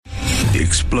The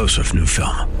explosive new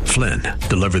film, Flynn,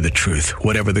 deliver the truth,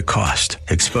 whatever the cost,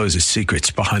 exposes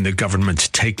secrets behind the government's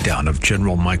takedown of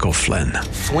General Michael Flynn.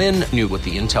 Flynn knew what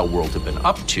the intel world had been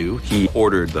up to. He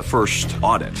ordered the first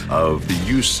audit of the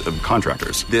use of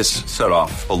contractors. This set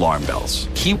off alarm bells.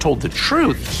 He told the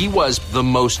truth. He was the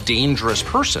most dangerous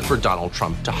person for Donald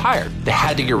Trump to hire. They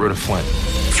had to get rid of Flynn.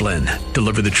 Flynn,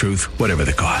 deliver the truth, whatever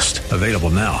the cost. Available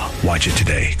now. Watch it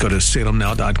today. Go to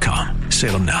salemnow.com.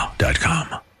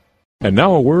 salemnow.com. And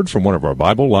now a word from one of our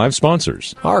Bible Live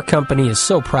sponsors. Our company is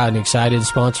so proud and excited to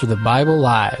sponsor the Bible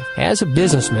Live. As a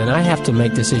businessman, I have to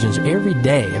make decisions every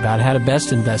day about how to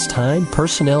best invest time,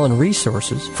 personnel, and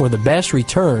resources for the best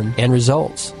return and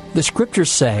results. The scriptures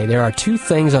say there are two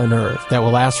things on earth that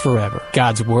will last forever: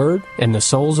 God's Word and the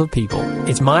souls of people.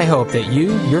 It's my hope that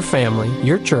you, your family,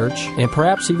 your church, and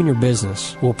perhaps even your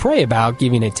business will pray about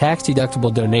giving a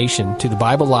tax-deductible donation to the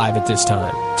Bible Live at this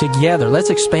time. Together, let's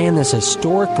expand this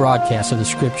historic broadcast of the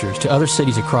scriptures to other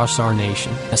cities across our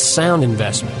nation. A sound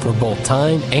investment for both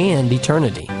time and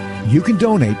eternity. You can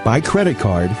donate by credit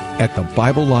card at the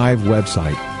Bible Live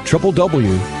website,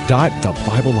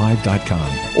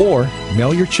 www.thebiblelive.com, or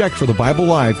mail your check for the Bible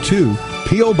Live to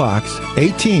P.O. Box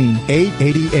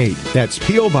 18888. That's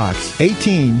P.O. Box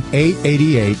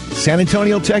 18888, San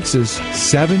Antonio, Texas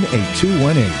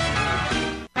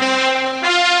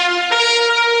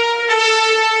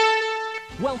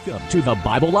 78218. Welcome to the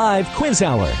Bible Live Quiz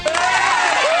Hour.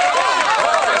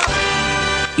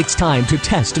 It's time to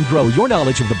test and grow your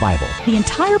knowledge of the Bible. The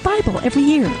entire Bible every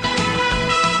year.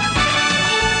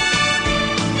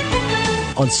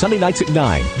 On Sunday nights at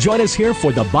 9, join us here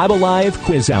for the Bible Live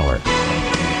Quiz Hour.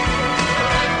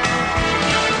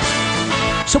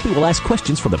 Soapy will ask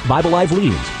questions from the Bible Live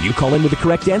leaders. You call in with the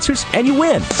correct answers, and you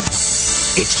win.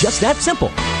 It's just that simple.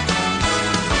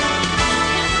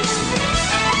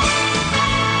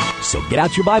 So get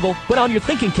out your Bible, put on your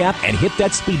thinking cap, and hit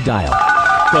that speed dial.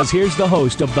 Because here's the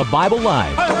host of the Bible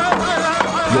Live,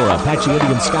 your Apache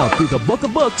Indian scout through the book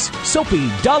of books, Soapy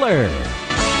Dollar.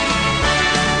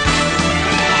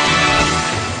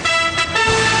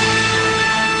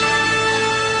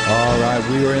 All right,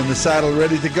 we are in the saddle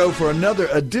ready to go for another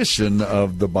edition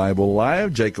of the Bible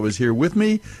Live. Jacob is here with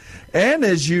me. And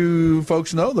as you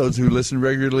folks know, those who listen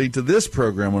regularly to this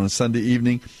program on a Sunday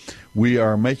evening, we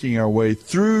are making our way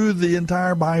through the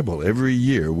entire Bible. Every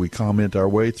year we comment our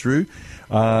way through.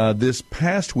 This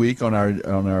past week on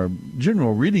our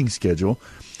general reading schedule,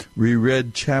 we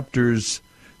read Genesis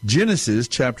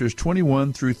chapters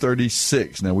 21 through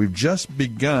 36. Now, we've just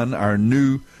begun our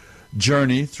new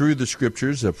journey through the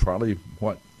Scriptures of probably,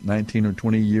 19 or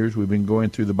 20 years we've been going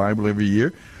through the Bible every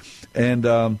year.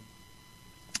 And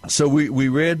so we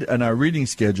read in our reading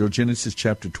schedule Genesis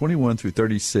chapter 21 through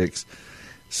 36.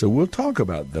 So we'll talk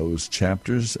about those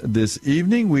chapters this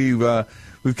evening. We've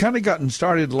kind of gotten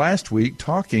started last week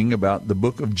talking about the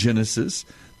book of Genesis,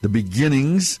 the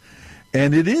beginnings,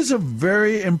 and it is a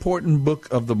very important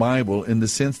book of the Bible in the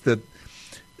sense that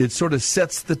it sort of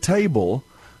sets the table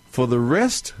for the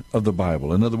rest of the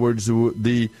Bible. In other words,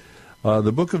 the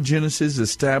book of Genesis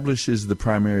establishes the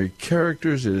primary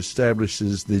characters. It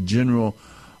establishes the general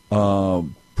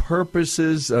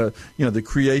purposes, the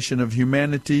creation of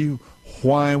humanity.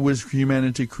 Why was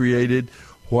humanity created?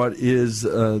 What is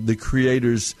the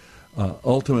Creator's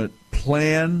ultimate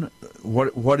plan?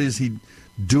 What is He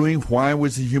doing? Why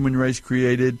was the human race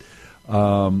created?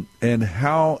 And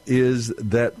how is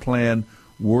that plan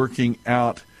working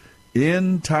out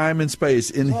in time and space,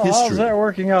 in history? How's that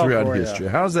working out throughout for history?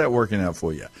 you? How's that working out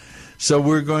for you? So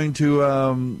we're going to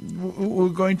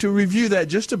review that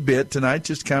just a bit tonight,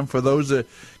 just kind of for those that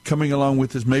coming along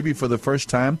with us maybe for the first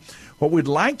time. What we'd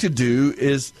like to do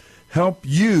is help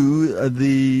you,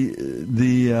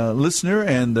 the listener,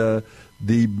 and let's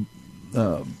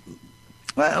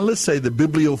say the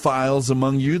bibliophiles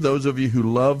among you, those of you who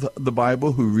love the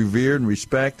Bible, who revere and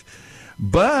respect,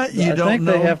 but you don't know. I think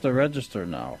they have to register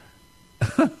now.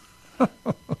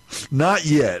 Not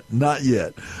yet.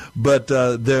 But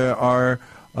there are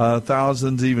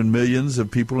thousands, even millions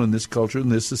of people in this culture, in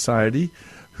this society,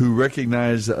 who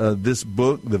recognize this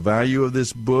book, the value of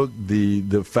this book,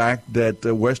 the fact that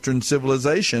Western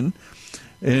civilization,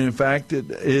 in fact,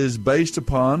 it is based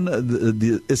upon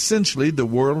essentially the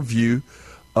worldview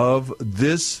of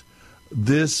this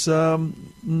book,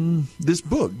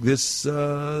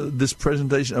 this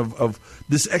presentation of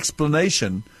this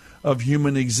explanation of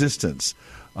human existence.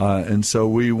 And so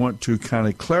we want to kind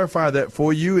of clarify that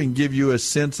for you and give you a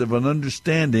sense of an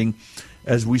understanding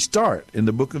as we start in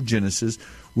the book of Genesis.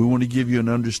 We want to give you an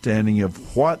understanding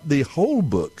of what the whole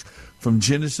book from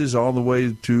Genesis all the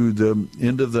way to the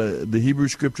end of the Hebrew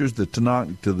Scriptures, the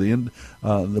Tanakh, to the end,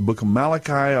 the book of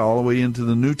Malachi, all the way into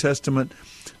the New Testament,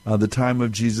 the time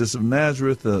of Jesus of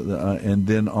Nazareth, and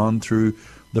then on through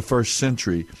the first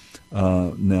century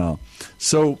now.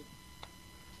 So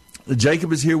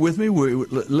Jacob is here with me.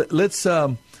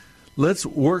 Let's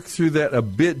work through that a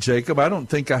bit, Jacob. I don't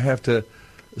think I have to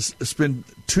spend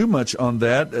too much on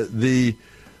that. Do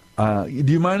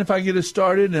you mind if I get us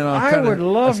started? And I would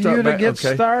love you to get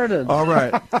started. All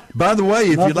right. By the way,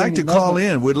 if you'd like to call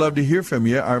in, we'd love to hear from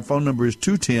you. Our phone number is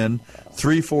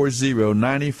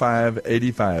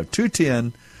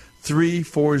 210-340-9585.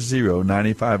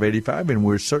 210-340-9585, and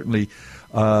we're certainly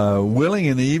willing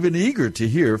and even eager to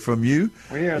hear from you.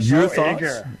 We are your so thoughts,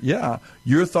 eager. Yeah,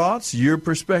 your thoughts, your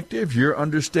perspective, your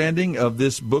understanding of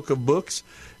this book of books.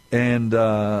 And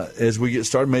as we get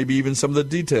started, maybe even some of the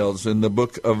details in the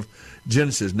book of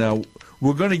Genesis. Now,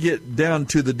 we're going to get down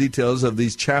to the details of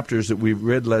these chapters that we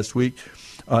read last week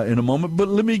in a moment. But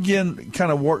let me again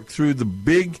kind of work through the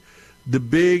big,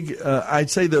 I'd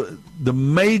say the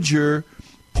major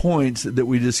points that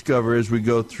we discover as we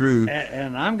go through.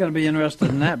 And I'm going to be interested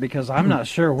in that because I'm not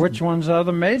sure which ones are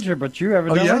the major, but you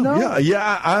evidently know.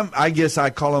 Yeah. I guess I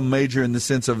call them major in the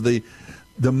sense of the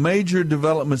major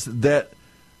developments that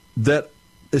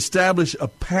establish a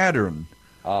pattern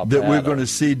that we're going to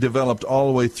see developed all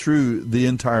the way through the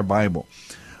entire Bible.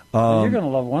 You're going to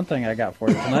love one thing I got for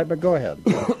you tonight, but go ahead.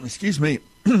 Excuse me.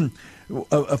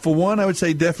 For one, I would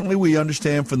say definitely we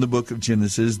understand from the book of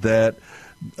Genesis that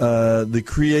the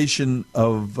creation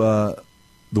of the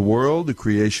world, the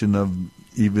creation of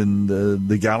even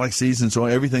the galaxies and so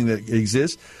on, everything that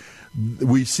exists,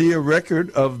 we see a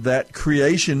record of that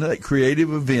creation, that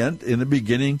creative event in the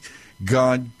beginning,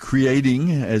 God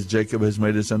creating, as Jacob has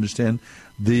made us understand,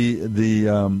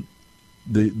 the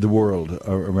world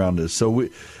around us. So,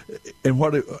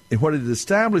 what it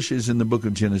establishes in the book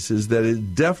of Genesis that it's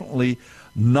definitely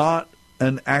not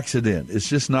an accident. It's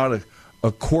just not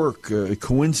a quirk, a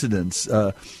coincidence,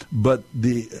 but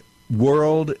the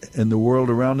world and the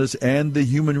world around us and the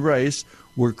human race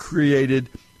were created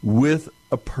with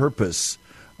a purpose.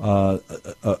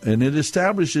 And it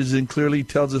establishes and clearly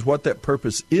tells us what that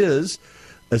purpose is,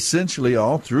 essentially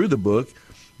all through the book,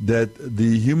 that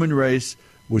the human race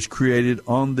was created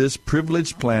on this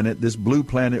privileged planet, this blue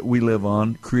planet we live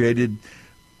on, created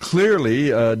clearly,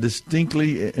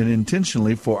 distinctly, and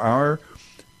intentionally for our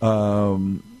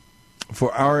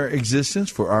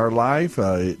existence, for our life,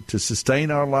 to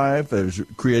sustain our life. It was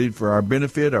created for our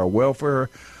benefit, our welfare,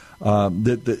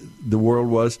 that the world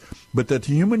was, but that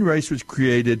the human race was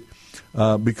created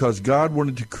because God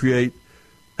wanted to create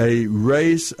a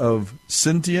race of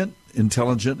sentient,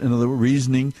 intelligent, and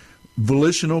reasoning,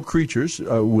 volitional creatures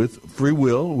with free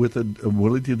will, with an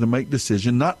ability to make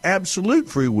decisions, not absolute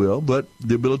free will, but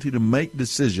the ability to make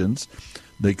decisions.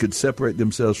 They could separate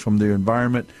themselves from their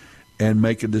environment and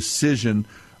make a decision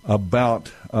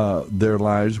about their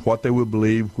lives, what they would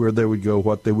believe, where they would go,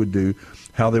 what they would do,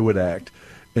 how they would act.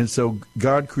 And so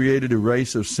God created a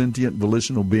race of sentient,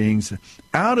 volitional beings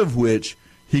out of which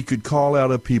he could call out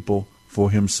a people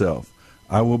for himself.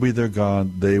 I will be their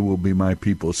God, they will be my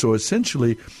people. So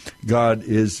essentially, God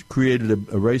is created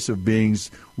a race of beings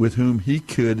with whom he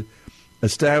could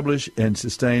establish and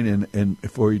sustain and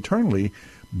for eternally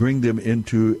bring them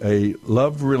into a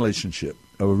love relationship,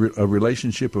 a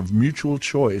relationship of mutual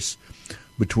choice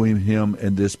between him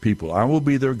and this people. I will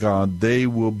be their God, they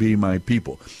will be my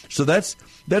people. So that's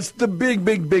the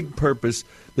big purpose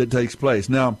that takes place.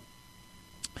 Now,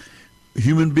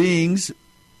 human beings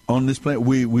on this planet,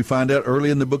 we find out early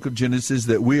in the book of Genesis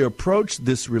that we approach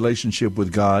this relationship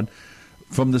with God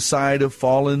from the side of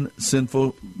fallen,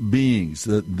 sinful beings.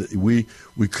 It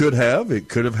could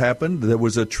have happened. There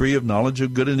was a tree of knowledge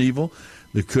of good and evil.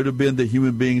 There could have been that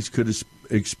human beings could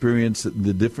experience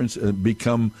the difference and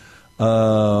become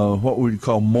what we would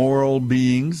call moral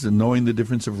beings and knowing the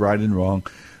difference of right and wrong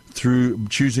through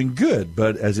choosing good.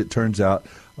 But as it turns out,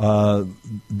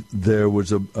 there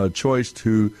was a choice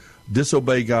to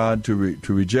disobey God, to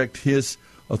reject his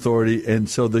authority, and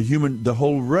so the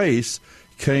whole race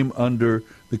came under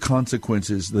the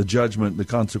consequences, the judgment, the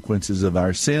consequences of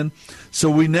our sin. So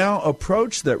we now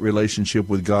approach that relationship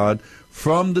with God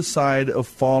from the side of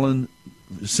fallen,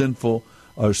 sinful,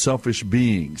 or selfish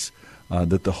beings,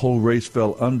 that the whole race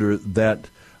fell under that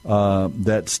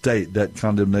state, that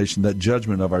condemnation, that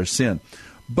judgment of our sin.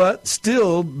 But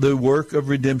still, the work of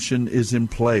redemption is in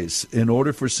place. In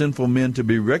order for sinful men to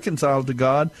be reconciled to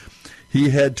God, he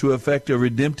had to effect a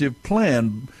redemptive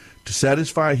plan to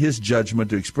satisfy his judgment,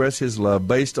 to express his love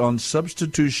based on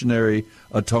substitutionary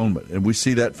atonement. And we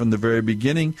see that from the very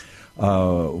beginning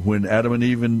When Adam and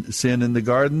Eve sinned in the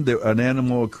garden,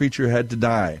 a creature had to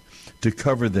die to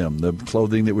cover them, the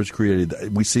clothing that was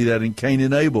created. We see that in Cain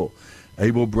and Abel.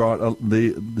 Abel brought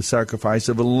the sacrifice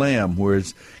of a lamb,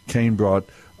 whereas Cain brought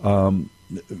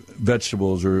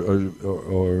vegetables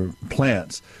or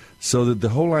plants. So that the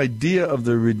whole idea of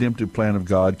the redemptive plan of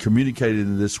God, communicated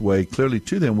in this way clearly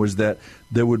to them, was that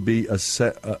there would be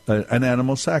an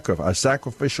animal sacrifice, a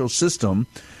sacrificial system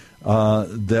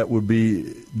that would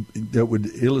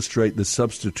illustrate the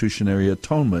substitutionary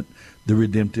atonement, the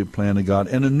redemptive plan of God,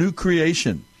 and a new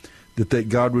creation, that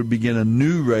God would begin a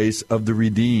new race of the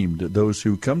redeemed, those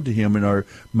who come to Him and are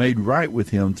made right with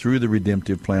Him through the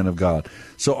redemptive plan of God.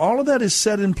 So all of that is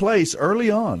set in place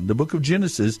early on, the book of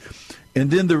Genesis, and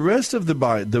then the rest of the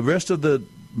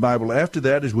Bible after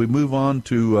that, as we move on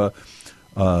to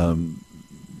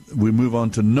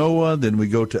Noah, then we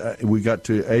got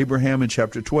to Abraham in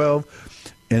chapter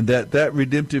 12, and that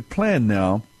redemptive plan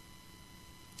now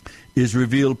is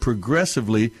revealed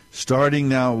progressively, starting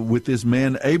now with this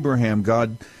man Abraham.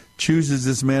 God chooses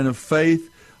this man of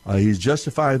faith. He's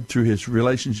justified through his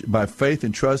relationship by faith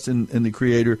and trust in the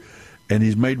Creator, and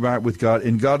he's made right with God.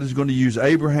 And God is going to use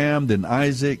Abraham, then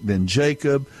Isaac, then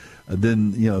Jacob,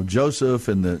 then Joseph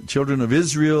and the children of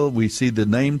Israel. We see the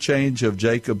name change of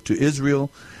Jacob to Israel,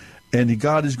 and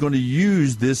God is going to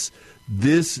use this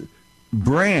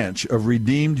branch of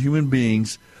redeemed human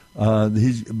beings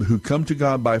who come to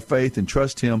God by faith and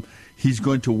trust Him. He's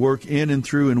going to work in and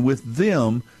through and with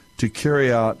them to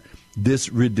carry out this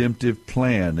redemptive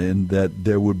plan, and that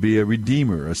there would be a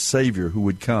Redeemer, a Savior who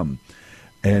would come.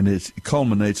 And it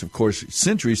culminates, of course,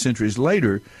 centuries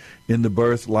later in the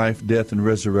birth, life, death, and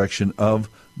resurrection of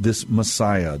this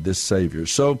Messiah, this Savior.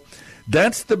 So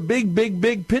that's the big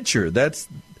picture. That's,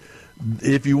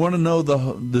 if you want to know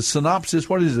the synopsis,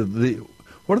 what is it?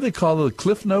 What do they call the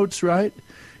Cliff Notes, right?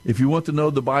 If you want to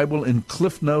know the Bible in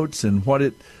Cliff Notes and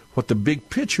what the big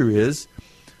picture is,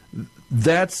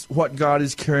 that's what God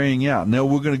is carrying out. Now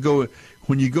we're going to go,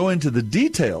 when you go into the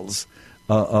details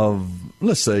of,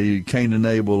 let's say, Cain and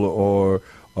Abel, or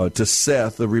to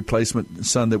Seth, the replacement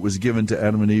son that was given to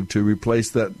Adam and Eve to replace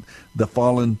the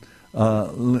fallen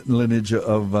lineage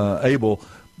of Abel,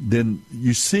 then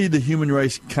you see the human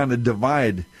race kind of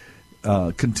divide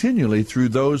continually through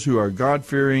those who are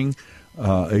God-fearing,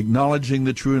 acknowledging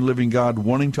the true and living God,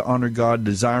 wanting to honor God,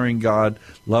 desiring God,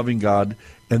 loving God,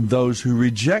 and those who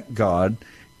reject God,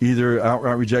 either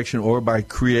outright rejection or by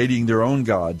creating their own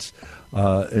gods.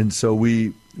 And so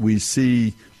we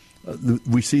see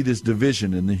this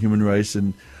division in the human race,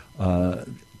 and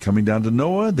coming down to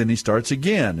Noah, then he starts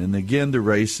again, and again the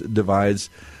race divides.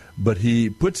 But he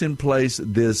puts in place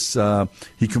this,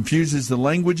 he confuses the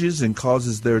languages and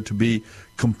causes there to be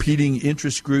competing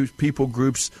interest groups, people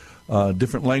groups,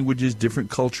 different languages,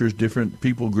 different cultures, different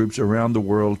people groups around the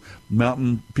world.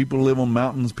 People live on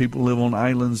mountains, people live on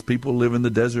islands, people live in the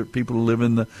desert, people live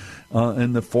in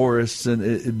the forests,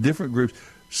 and different groups.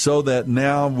 So that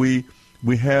now we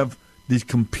have these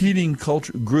competing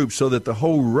culture groups, so that the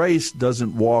whole race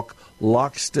doesn't walk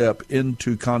lockstep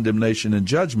into condemnation and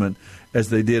judgment as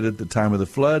they did at the time of the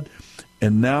flood.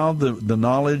 And now the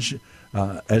knowledge,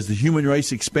 as the human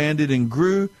race expanded and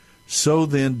grew, so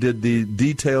then did the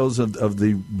details of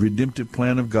the redemptive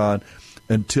plan of God,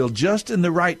 until just in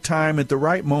the right time, at the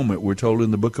right moment, we're told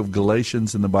in the book of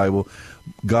Galatians in the Bible,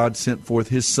 God sent forth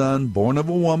His Son, born of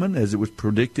a woman, as it was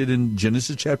predicted in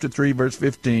Genesis chapter 3, verse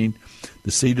 15,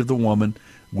 the seed of the woman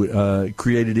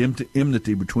created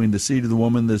enmity between the seed of the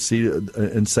woman,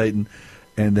 and Satan,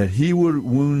 and that He would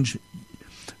wound,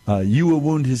 you will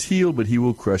wound His heel, but He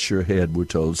will crush your head, we're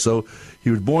told. So He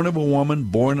was born of a woman,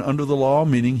 born under the law,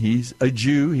 meaning He's a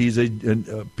Jew. He's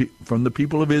from the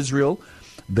people of Israel,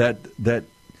 that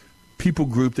people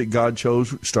group that God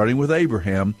chose, starting with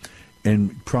Abraham,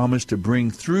 and promised to bring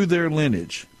through their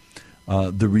lineage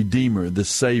the Redeemer, the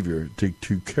Savior,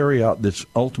 to carry out this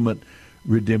ultimate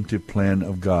redemptive plan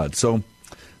of God. So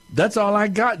that's all I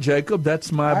got, Jacob.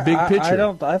 That's my big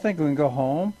picture. I think we can go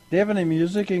home. Do you have any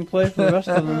music you can play for the rest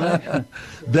of the night?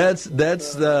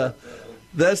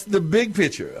 That's the big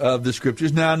picture of the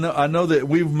Scriptures. Now, I know that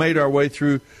we've made our way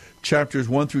through chapters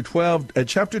 1 through 12. At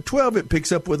chapter 12, it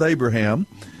picks up with Abraham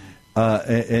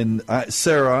and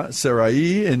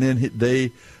Sarai, and then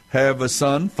they have a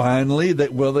son, finally.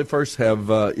 They first have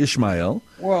Ishmael.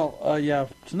 Well,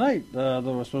 tonight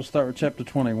we're supposed to start with chapter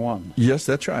 21. Yes,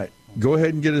 that's right. Go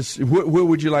ahead and get us. Where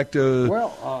would you like to?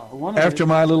 Well, after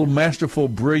my little masterful,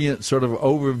 brilliant sort of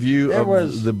overview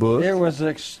of the book, it was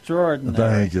extraordinary.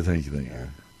 Thank you. Thank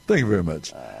you very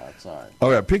much. That's all right.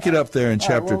 All right, pick it up there in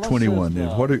chapter 21.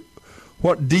 Then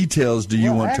What details do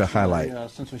you want to highlight?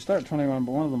 Since we start 21,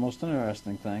 but one of the most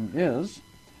interesting thing is,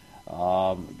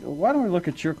 why don't we look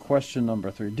at your question number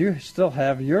 3? Do you still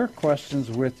have your questions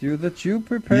with you that you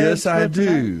prepared? Yes, I tonight?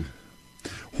 do.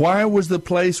 Why was the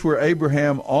place where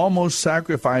Abraham almost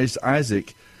sacrificed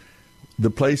Isaac, the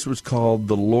place was called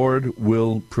 "The Lord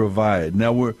Will Provide"?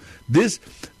 Now this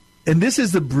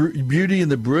is the beauty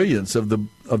and the brilliance of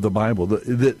the Bible.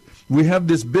 That we have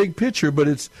this big picture, but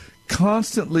it's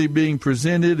constantly being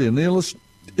presented and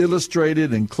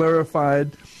illustrated and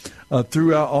clarified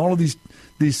throughout all of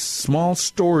these small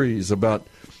stories about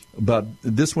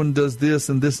this one does this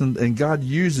and this, and God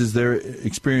uses their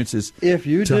experiences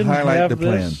to highlight the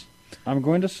plan. I'm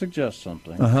going to suggest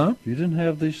something. If you didn't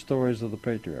have these stories of the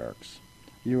patriarchs,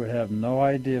 you would have no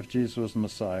idea if Jesus was the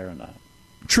Messiah or not.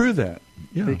 True that.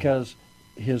 Yeah. Because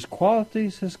his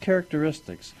qualities, his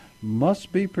characteristics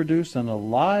must be produced and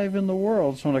alive in the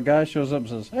world. So when a guy shows up and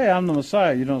says, "Hey, I'm the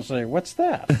Messiah," you don't say, "What's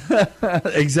that?"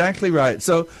 Exactly right.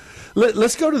 So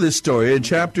let's go to this story in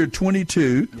chapter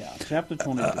 22. Yeah, chapter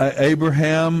 22.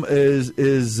 Abraham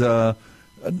is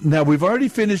now we've already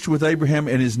finished with Abraham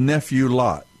and his nephew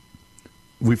Lot.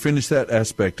 We finished that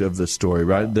aspect of the story,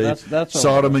 right? That's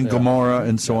Sodom and Gomorrah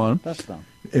and so on. That's done.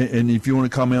 And if you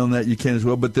want to comment on that, you can as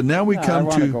well. But then now we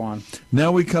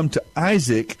come to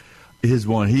Isaac. His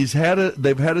one.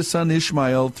 They've had a son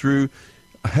Ishmael through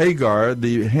Hagar,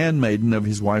 the handmaiden of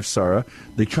his wife Sarah.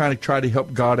 They try to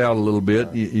help God out a little bit.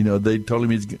 Right. They told him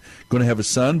he's going to have a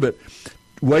son, but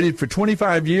waited for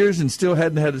 25 years and still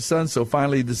hadn't had a son. So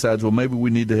finally he decides, well, maybe we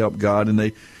need to help God, and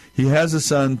he has a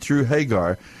son through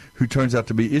Hagar, who turns out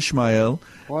to be Ishmael.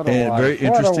 What a wife. Very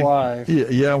interesting. What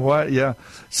a wife. Yeah.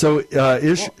 So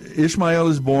Ishmael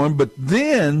is born, but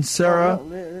then Sarah.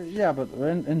 But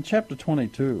in chapter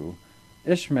 22.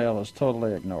 Ishmael is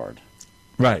totally ignored.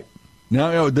 Right.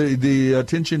 Now the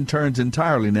attention turns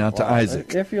entirely now to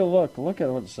Isaac. If you look at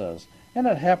what it says. And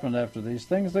it happened after these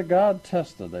things that God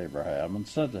tested Abraham and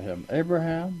said to him,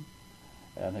 "Abraham?"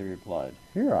 And he replied,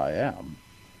 "Here I am."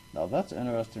 Now that's an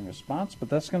interesting response, but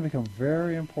that's going to become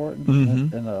very important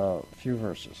in a few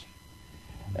verses.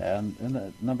 And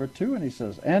in number 2, and he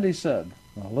said,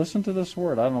 now listen to this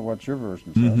word. I don't know what your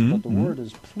version says, but the word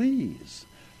is please.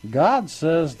 God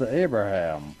says to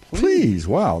Abraham, please.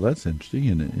 Wow, that's interesting,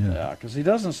 isn't it? Yeah, because he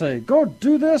doesn't say, "Go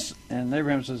do this," and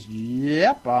Abraham says,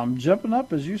 "Yep, I'm jumping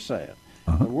up as you say it."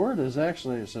 The word is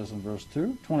actually, it says in verse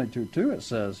 22:2, it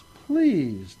says,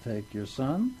 "Please take your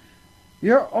son,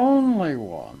 your only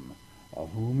one,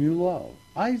 of whom you love,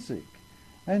 Isaac,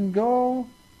 and go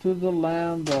to the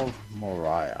land of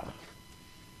Moriah."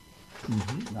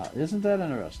 Now, isn't that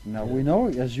interesting? Now, we know,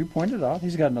 as you pointed out,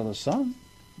 he's got another son.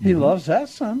 He loves that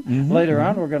son. Later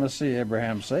on, we're going to see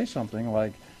Abraham say something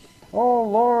like, "Oh,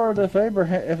 Lord, if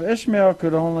Ishmael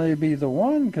could only be the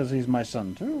one, because he's my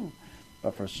son too."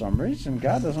 But for some reason,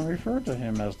 God doesn't refer to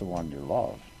him as the one you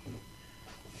love.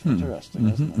 Interesting,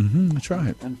 isn't it? That's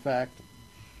right. In fact,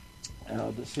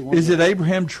 is it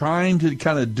Abraham trying to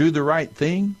kind of do the right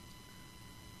thing?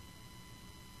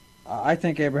 I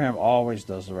think Abraham always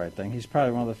does the right thing. He's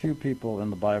probably one of the few people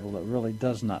in the Bible that really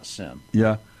does not sin.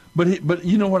 Yeah. But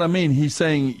you know what I mean? He's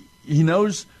saying he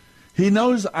knows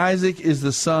Isaac is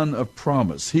the son of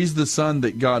promise. He's the son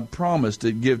that God promised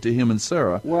to give to him and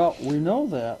Sarah. Well, we know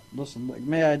that. Listen,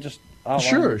 may I just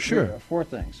outline Sure. 4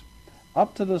 things.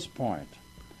 Up to this point,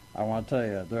 I want to tell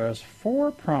you, there's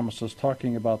 4 promises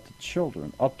talking about the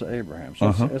children up to Abraham.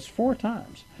 So it's 4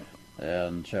 times.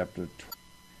 In chapter 20.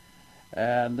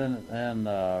 And then in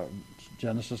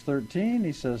Genesis 13,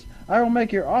 he says, "I will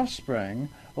make your offspring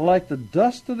like the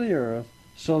dust of the earth,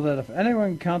 so that if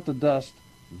anyone count the dust,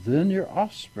 then your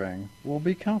offspring will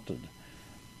be counted."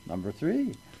 Number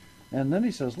 3. And then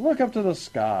he says, "Look up to the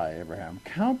sky, Abraham.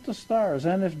 Count the stars,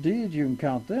 and if indeed you can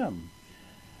count them,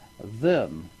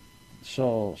 then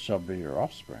so shall be your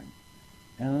offspring."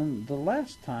 And the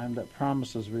last time that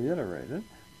promise is reiterated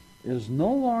is,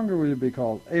 "No longer will you be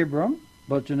called Abram,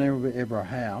 but your name will be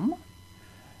Abraham."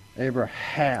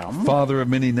 Abraham. Father of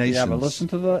many nations. Yeah, but listen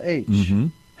to the H.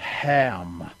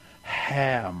 Ham.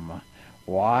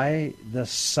 Why the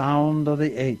sound of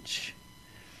the H?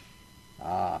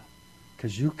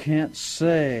 Because you can't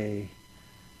say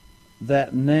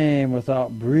that name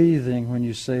without breathing when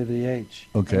you say the H.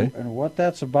 Okay. And what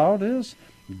that's about is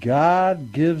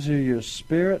God gives you your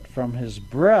spirit from his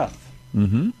breath.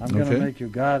 I'm going to make you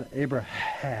God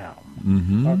Abraham.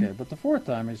 Okay, but the 4th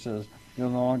time he says,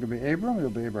 "You'll no longer be Abram, you'll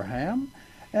be Abraham,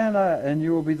 and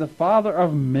you will be the father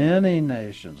of many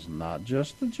nations," not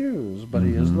just the Jews, but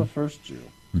he is the first Jew.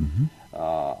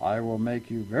 "I will make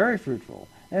you very fruitful,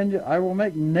 and I will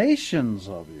make nations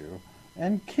of you,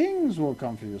 and kings will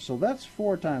come for you. So that's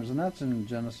 4 times, and that's in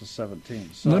Genesis 17.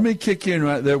 So let me kick in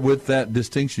right there with that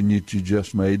distinction that you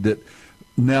just made. That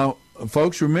now,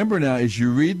 folks, remember now, as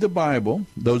you read the Bible,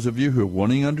 those of you who are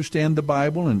wanting to understand the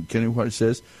Bible and getting what it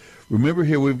says, remember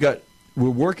here we're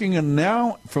working, and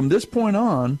now from this point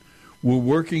on, we're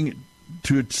working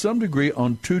to some degree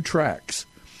on 2 tracks.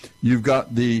 You've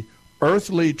got the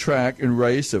earthly track and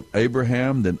race of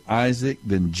Abraham, then Isaac,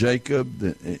 then Jacob,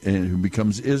 and who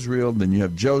becomes Israel. Then you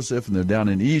have Joseph, and they're down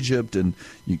in Egypt, and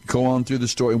you go on through the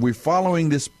story. And we're following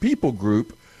this people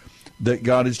group that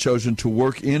God has chosen to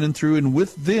work in and through and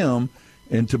with them,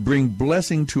 and to bring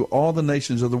blessing to all the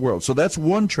nations of the world. So that's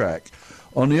one track.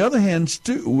 On the other hand,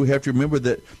 too, we have to remember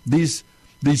that these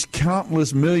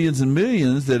countless millions and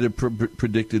millions that are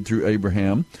predicted through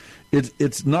Abraham,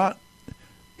 it's not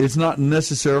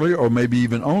necessarily, or maybe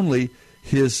even only,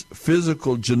 his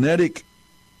physical genetic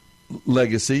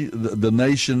legacy, the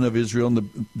nation of Israel, and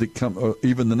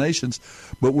even the nations,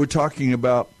 but we're talking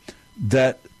about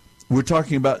that. We're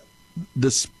talking about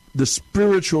the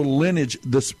spiritual lineage,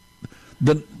 the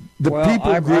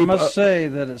people group. I must say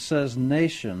that it says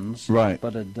nations, right?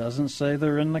 But it doesn't say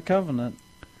they're in the covenant.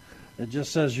 It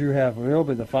just says you'll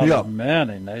be the father of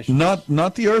many nations.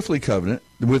 Not the earthly covenant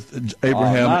with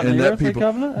Abraham not and the that earthly people,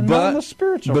 covenant, and not in the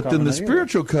spiritual covenant. But then the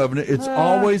spiritual covenant, it's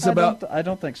always about. I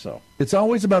don't think so. It's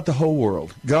always about the whole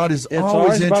world. God is it's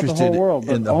always interested about the whole world,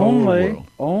 in the whole world.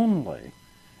 Only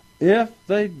if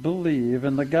they believe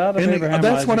in the God of Abraham.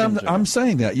 That's Isaac, what and Jacob. I'm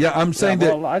saying. That I'm saying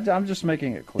that. Well, I'm just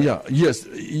making it clear. Yeah. Yes.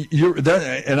 You're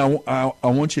that, and I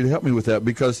want you to help me with that,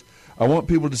 because I want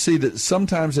people to see that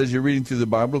sometimes as you're reading through the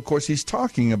Bible, of course, he's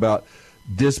talking about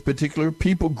this particular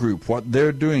people group, what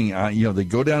they're doing. They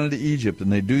go down into Egypt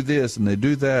and they do this and they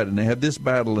do that and they have this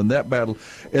battle and that battle.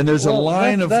 And there's a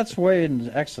line that's way in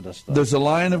Exodus, though. There's a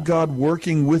line of God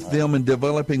working with them and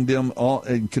developing them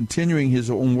and continuing his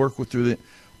own work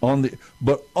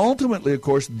but ultimately, of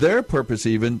course, their purpose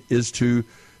even is to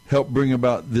help bring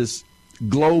about this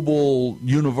global,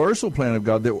 universal plan of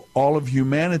God that all of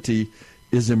humanity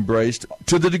is embraced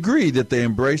to the degree that they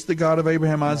embrace the God of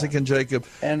Abraham, Isaac, and Jacob.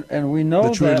 And we know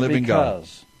the true that and living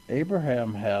because God.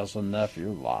 Abraham has a nephew,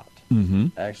 Lot. Mm-hmm.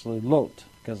 Actually, Lot,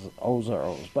 because O's are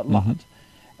O's, but Lot.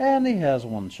 Mm-hmm. And he has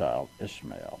one child,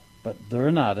 Ishmael. But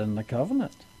they're not in the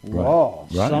covenant. Right. Whoa,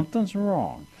 right. Something's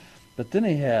wrong. But then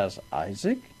he has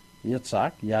Isaac,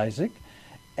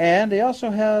 and he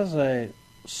also has a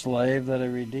slave that he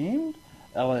redeemed,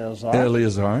 Eleazar,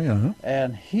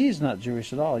 and he's not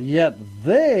Jewish at all. Yet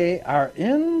they are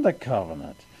in the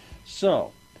covenant.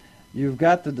 So you've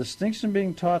got the distinction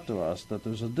being taught to us that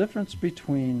there's a difference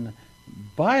between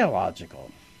biological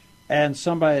and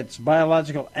somebody that's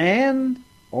biological and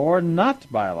or not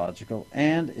biological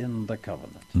and in the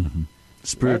covenant. Mm-hmm.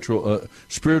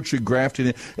 Spiritually grafted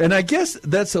in. And I guess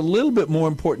that's a little bit more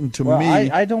important to me.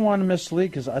 I don't want to mislead,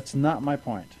 because that's not my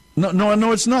point. No, I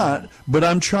know it's not. But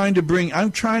I'm trying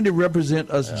to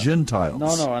represent us Gentiles.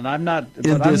 No, and I'm not.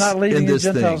 I'm not leaving the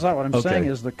Gentiles out. What I'm saying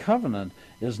is the covenant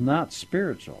is not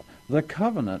spiritual. The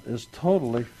covenant is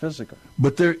totally physical.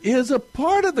 But there is a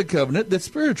part of the covenant that's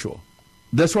spiritual.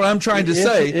 That's what I'm trying to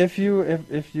say. If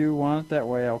you want it that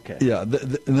way, okay. Yeah.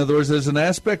 In other words, there's an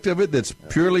aspect of it that's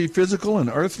purely physical and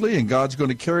earthly, and God's going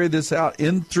to carry this out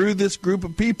through this group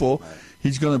of people. Right.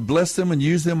 He's going to bless them and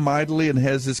use them mightily, and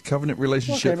has this covenant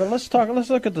relationship. Okay, but let's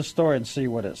look at the story and see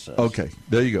what it says. Okay,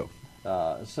 there you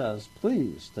go. It says,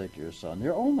 "Please take your son,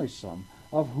 your only son,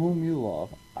 of whom you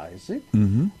love, Isaac,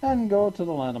 and go to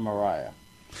the land of Moriah."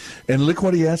 And look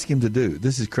what he asked him to do.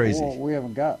 This is crazy. Well, we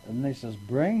haven't got. And he says,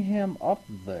 "Bring him up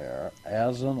there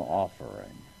as an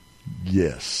offering."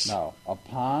 Yes. Now,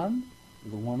 upon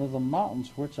one of the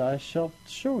mountains which I shall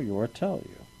show you or tell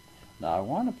you. Now, I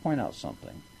want to point out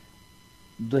something.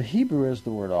 The Hebrew is the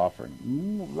word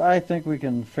offering. I think we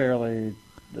can fairly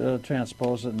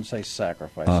transpose it and say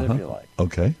sacrifice, if you like.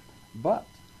 Okay. But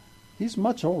he's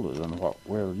much older than what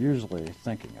we're usually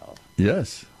thinking of.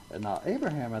 Yes. And now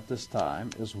Abraham at this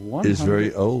time is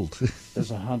very old.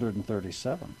 is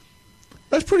 137.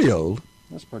 That's pretty old.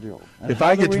 That's pretty old. And if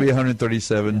I get to be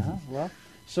 137. Well,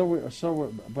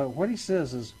 but what he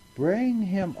says is, bring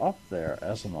him up there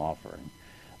as an offering.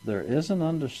 There is an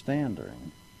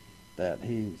understanding that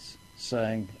he's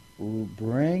saying,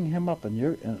 bring him up, and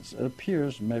it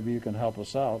appears, maybe you can help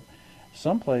us out,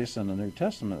 someplace in the New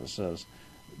Testament it says,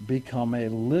 become a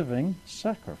living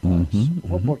sacrifice.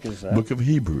 What book is that? Book of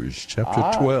Hebrews,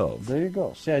 chapter 12. There you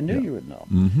go. See, I knew you would know.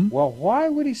 Well, why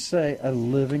would he say a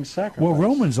living sacrifice? Well,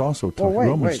 Romans also talks.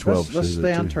 Romans 12 let's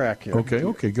stay on track here.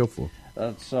 Okay, go for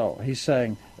it. So he's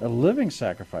saying a living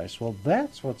sacrifice. Well,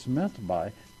 that's what's meant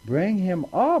by bring him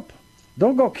up.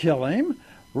 Don't go kill him.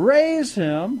 Raise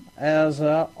him as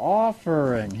an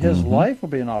offering. His life will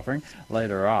be an offering.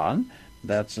 Later on,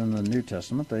 that's in the New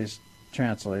Testament, they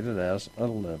translate it as a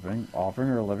living offering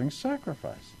or a living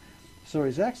sacrifice. So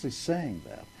he's actually saying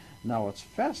that. Now, what's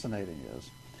fascinating is,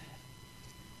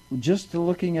 just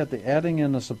looking at the adding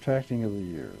and the subtracting of the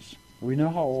years, we know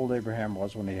how old Abraham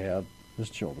was when he had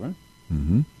his children.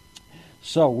 Mm-hmm.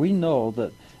 So we know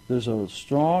that there's a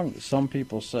strong, some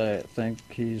people think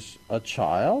he's a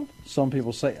child. Some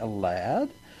people say a lad.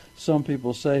 Some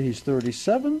people say he's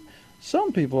 37.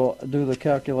 Some people do the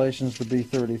calculations to be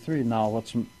 33. Now,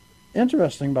 what's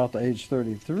interesting about the age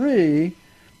 33,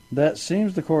 that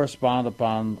seems to correspond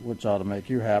upon, which ought to make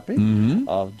you happy,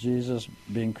 of Jesus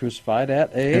being crucified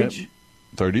at age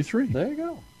 33. There you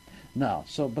go. Now,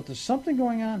 but there's something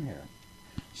going on here.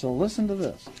 So listen to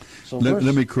this. So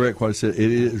let me correct what I said.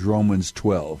 It is Romans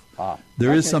 12.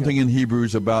 There is something in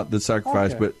Hebrews about the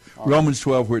sacrifice, but Romans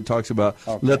 12 where it talks about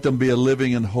let them be a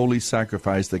living and holy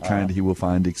sacrifice, the kind he will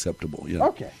find acceptable. Yeah.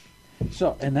 Okay.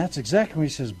 So, and that's exactly when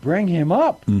he says, bring him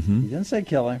up. He didn't say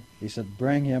kill him. He said,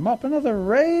 bring him up. Another,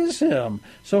 raise him.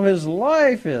 So his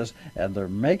life is, and they're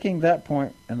making that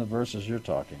point in the verses you're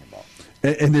talking about.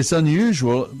 And it's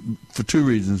unusual for two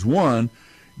reasons. One,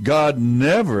 God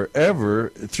never,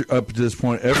 ever, up to this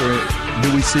point, ever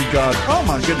do we see God, oh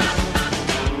my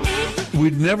goodness,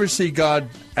 we'd never see God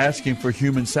asking for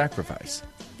human sacrifice.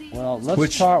 Well,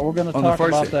 let's talk. We're going to talk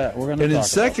about that. We're going to. And then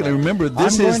secondly, remember,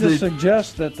 this I'm is going to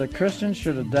suggest that the Christians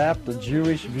should adapt the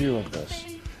Jewish view of this.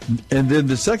 And then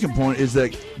the second point is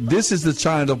that this is the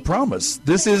child of promise.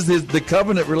 This is the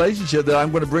covenant relationship that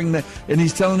I'm going to bring, and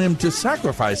he's telling him to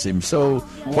sacrifice him. So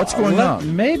what's going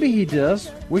on? Maybe he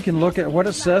does. We can look at what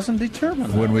it says and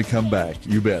determine when we come back.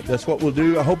 You bet. That's what we'll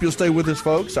do. I hope you'll stay with us,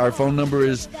 folks. Our phone number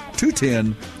is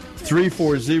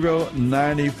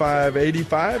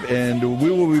 210-340-9585, and we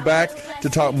will be back to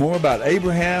talk more about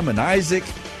Abraham and Isaac.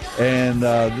 And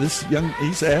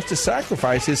he's asked to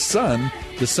sacrifice his son,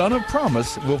 the son of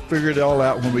promise. We'll figure it all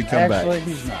out when we come back. Actually,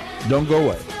 he's not. Don't go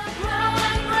away.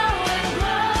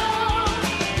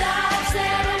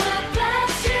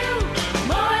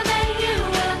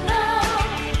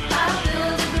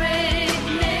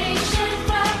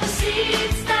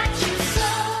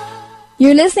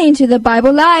 You're listening to the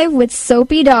Bible Live with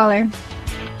Soapy Dollar.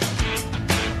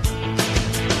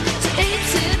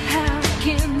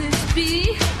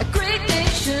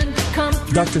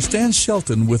 Dr. Stan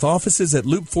Shelton, with offices at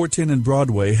Loop 410 and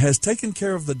Broadway, has taken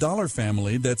care of the Dollar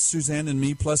family, that's Suzanne and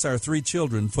me plus our 3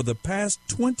 children, for the past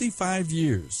 25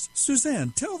 years. Suzanne,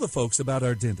 tell the folks about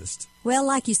our dentist. Well,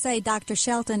 like you say, Dr.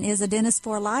 Shelton is a dentist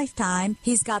for a lifetime.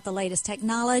 He's got the latest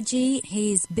technology.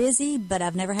 He's busy, but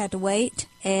I've never had to wait.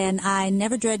 And I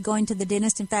never dread going to the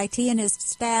dentist. In fact, he and his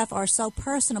staff are so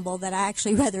personable that I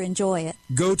actually rather enjoy it.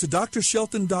 Go to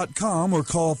drshelton.com or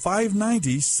call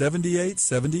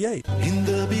 590-7878. In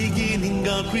the beginning,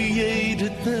 God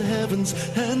created the heavens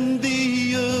and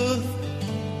the earth.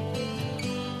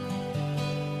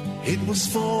 It was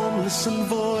formless and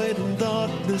void, and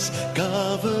darkness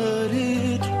covered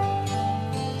it.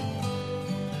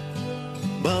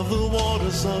 Above the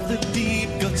waters of the deep,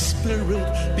 God's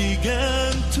Spirit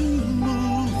began to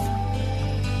move.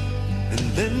 And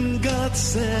then God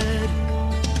said,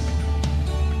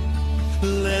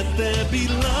 let there be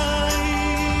light.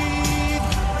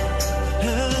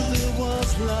 And there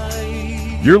was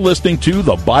light. You're listening to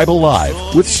The Bible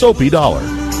Live with Soapy Dollar.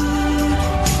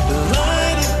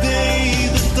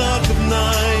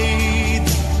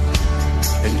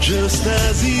 Just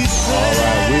as he said. All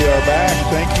right, we are back.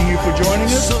 Thanking you for joining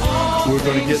us. We're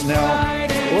going to get now.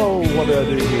 Whoa, what did I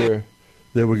do here?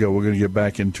 There we go. We're going to get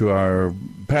back into our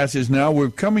passage now. We're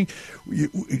coming.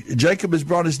 Jacob has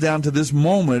brought us down to this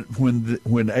moment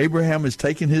when Abraham has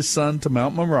taken his son to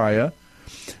Mount Moriah,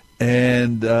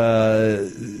 and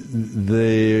to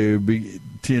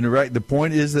interact. The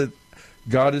point is that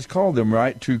God has called them,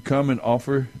 right, to come and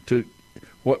offer to.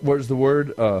 What is the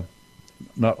word?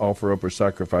 Not offer up or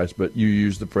sacrifice, but you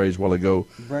used the phrase a while ago.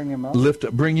 Bring him up.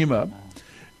 Bring him up.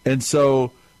 And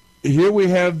so here we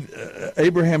have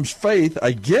Abraham's faith,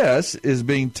 I guess, is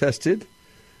being tested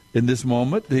in this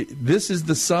moment. This is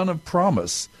the son of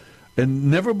promise.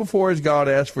 And never before has God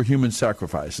asked for human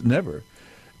sacrifice. Never.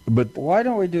 But why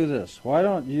don't we do this? Why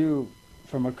don't you,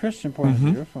 from a Christian point of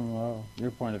view, from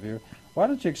your point of view, why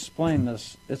don't you explain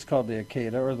this? It's called the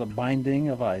Akedah, or the binding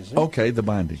of Isaac. Okay, the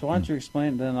binding. So why don't you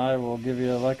explain, then I will give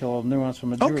you a little nuance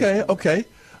from a Jewish point. Okay.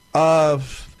 I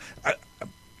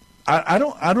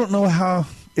don't know how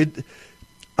it.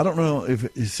 I don't know if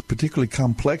it's particularly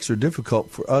complex or difficult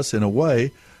for us in a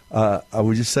way. I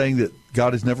was just saying that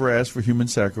God has never asked for human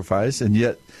sacrifice, and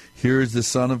yet here is the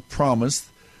son of promise,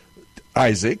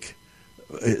 Isaac,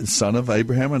 son of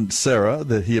Abraham and Sarah,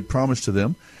 that he had promised to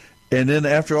them. And then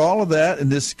after all of that, and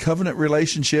this covenant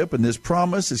relationship and this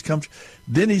promise has come,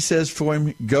 then he says for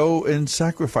him, go and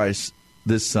sacrifice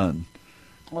this son.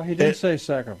 Well, he didn't say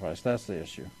sacrifice. That's the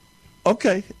issue.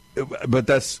 Okay. But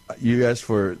that's, you asked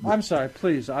for... I'm sorry,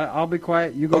 please. I'll be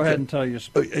quiet. You go ahead and tell your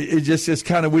speech. It just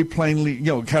kind of, we plainly,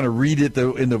 kind of read it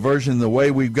in the version, the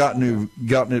way we've gotten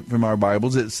it from our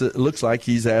Bibles. It looks like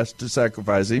he's asked to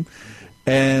sacrifice him.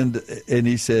 And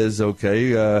he says,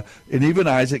 okay. And even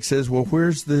Isaac says, well,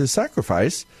 where's the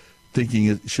sacrifice? Thinking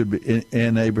it should be.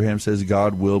 And Abraham says,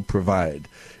 God will provide.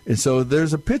 And so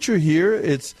there's a picture here.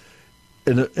 It's...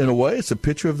 In a way, it's a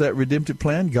picture of that redemptive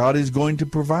plan. God is going to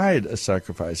provide a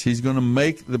sacrifice. He's going to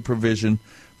make the provision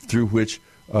through which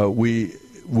we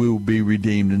will be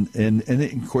redeemed. And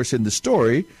of course, in the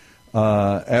story,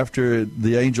 after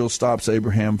the angel stops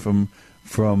Abraham from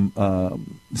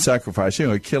sacrificing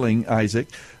or killing Isaac,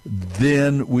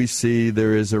 then we see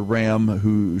there is a ram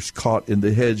who's caught in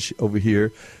the hedge over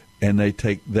here, and they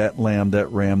take that ram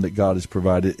that God has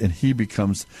provided, and he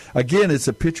becomes, again, it's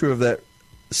a picture of that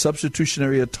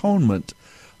substitutionary atonement,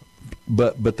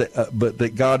 but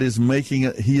that God is making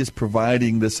it. He is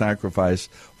providing the sacrifice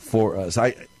for us.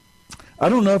 I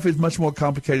don't know if it's much more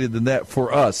complicated than that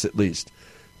for us, at least.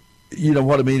 You know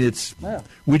what I mean?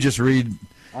 We just read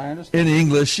in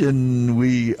English, and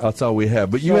that's all we have.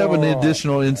 But you have an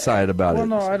additional insight about it. Well,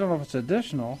 no, I don't know if it's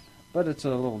additional, but it's a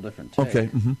little different take. Okay.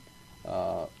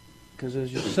 Because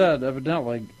as you said,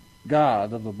 evidently,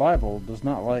 God of the Bible does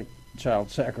not like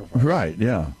child sacrifice. Right,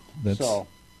 yeah. So,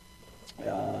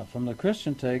 from the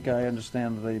Christian take, I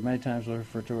understand that they many times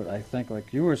refer to it, I think,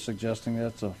 like you were suggesting,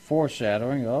 that's a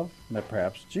foreshadowing of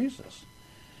perhaps Jesus.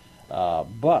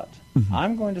 But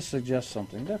I'm going to suggest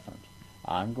something different.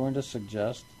 I'm going to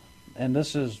suggest, and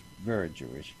this is very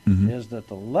Jewish, is that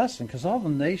the lesson, because all the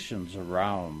nations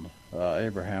around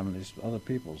Abraham and these other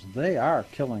peoples, they are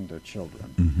killing their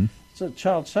children. So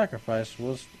child sacrifice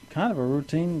was kind of a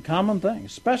routine, common thing,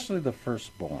 especially the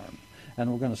firstborn.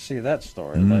 And we're going to see that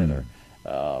story later.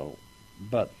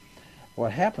 But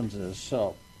what happens is,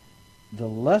 so the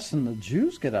lesson the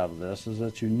Jews get out of this is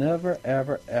that you never,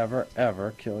 ever, ever,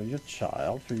 ever kill your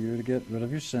child for you to get rid of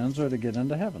your sins or to get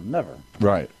into heaven. Never.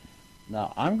 Right.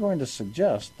 Now, I'm going to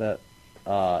suggest that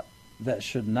that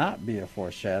should not be a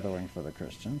foreshadowing for the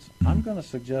Christians. I'm going to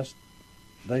suggest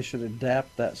they should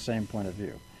adapt that same point of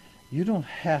view. You don't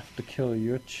have to kill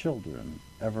your children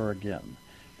ever again,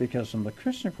 because from the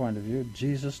Christian point of view,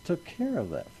 Jesus took care of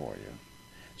that for you.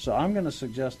 So I'm going to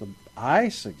suggest, a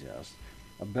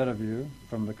better view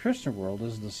from the Christian world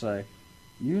is to say,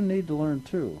 you need to learn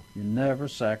too. You never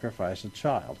sacrifice a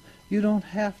child. You don't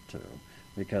have to,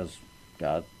 because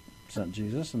God sent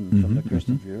Jesus, and from the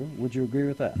Christian view, would you agree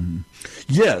with that?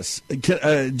 Yes.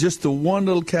 Just the one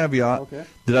little caveat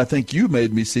that I think you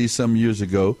made me see some years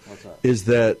ago is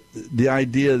that the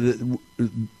idea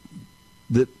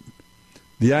that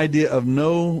the idea of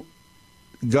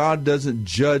God doesn't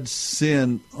judge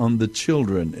sin on the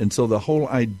children, and so the whole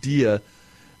idea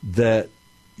that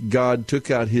God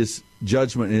took out his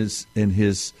judgment in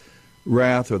his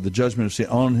wrath, or the judgment of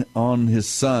sin on his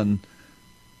Son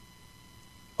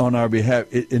on our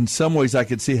behalf. In some ways, I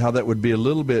could see how that would be a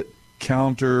little bit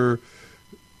counter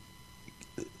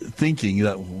thinking,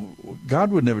 that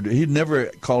God would never do. He'd never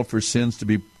called for sins to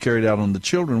be carried out on the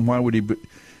children. Why would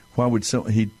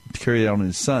he carry it out on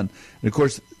his Son? And of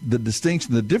course, the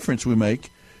distinction, the difference we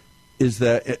make is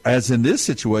that, as in this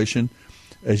situation,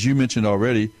 as you mentioned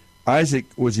already, Isaac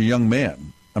was a young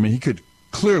man. I mean, he could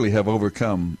clearly have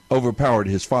overpowered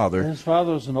his father. His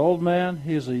father was an old man.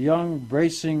 He was a young,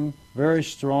 bracing, very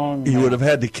strong man. He would have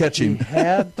had to catch him. He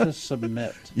had to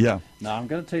submit. Yeah. Now, I'm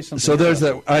going to tell you something. So there's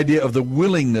that idea of the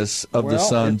willingness of the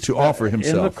son to offer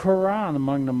himself. In the Quran,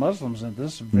 among the Muslims, in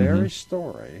this very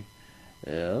story,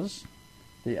 is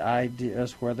the idea,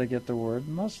 is where they get the word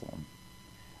Muslim.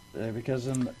 Because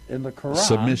in the Quran,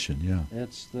 submission, yeah.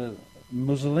 It's the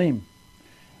Muslim,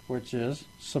 which is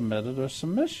submitted or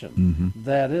submission.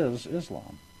 That is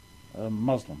Islam,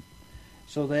 Muslim.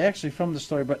 So they actually, from the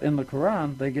story, but in the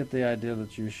Quran, they get the idea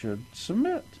that you should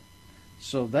submit.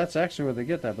 So that's actually where they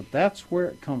get that, but that's where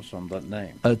it comes from, that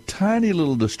name. A tiny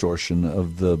little distortion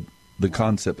of the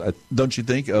concept, don't you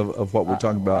think, of what we're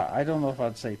talking about? I don't know if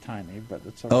I'd say tiny, but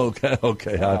it's okay.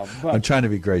 Okay. I'm trying to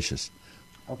be gracious.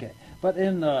 Okay. But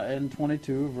in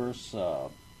 22, verse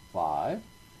 5,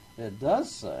 it does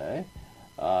say,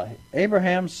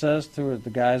 Abraham says to the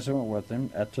guys who went with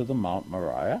him to the Mount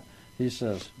Moriah, he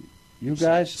says, You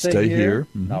guys stay here.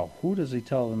 Mm-hmm. Now, who does he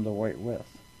tell them to wait with?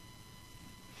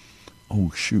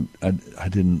 Oh, shoot. I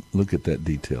didn't look at that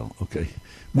detail. Okay.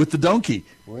 With the donkey.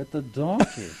 With the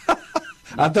donkey.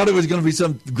 I thought it was going to be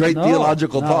some great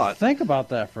theological thought. Think about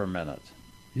that for a minute.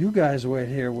 You guys wait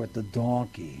here with the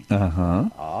donkey.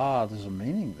 Uh-huh. There's a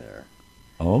meaning there.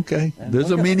 Okay. And there's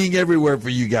a meaning everywhere for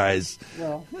you guys.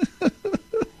 Well,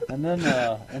 and then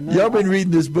y'all been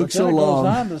reading this book so long. It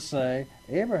goes on to say,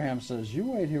 Abraham says, you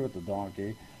wait here with the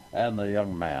donkey and the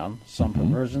young man, some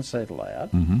perversions say the lad.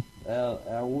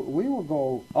 We will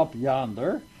go up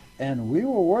yonder, and we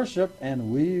will worship,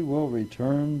 and we will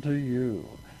return to you.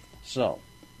 So,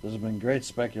 there's been great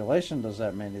speculation. Does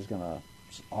that mean he's going to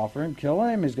offer him, kill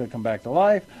him, he's going to come back to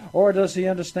life? Or does he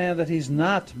understand that he's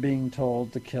not being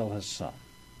told to kill his son?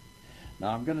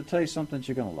 Now, I'm going to tell you something that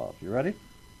you're going to love. You ready?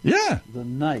 Yeah. The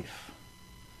knife.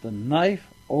 The knife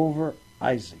over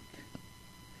Isaac.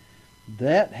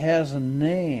 That has a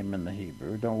name in the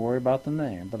Hebrew. Don't worry about the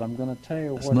name, but I'm going to tell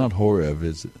you what. It's not Horeb,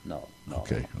 is it? No.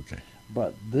 Okay.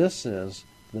 But this is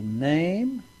the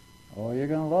name. Oh, you're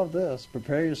going to love this.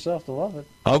 Prepare yourself to love it.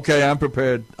 Okay, I'm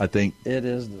prepared, I think. It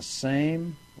is the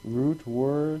same root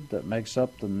word that makes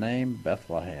up the name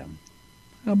Bethlehem.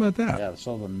 How about that? Yeah,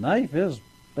 so the knife is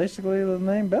basically the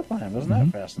name Bethlehem. Isn't that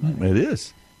fascinating? It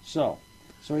is. So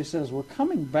he says, we're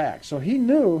coming back. So he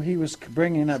knew he was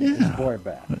bringing his boy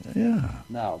back. Yeah.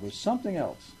 Now, there's something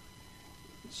else.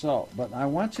 So, but I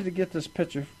want you to get this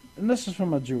picture, and this is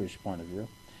from a Jewish point of view.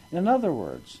 In other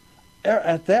words,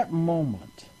 at that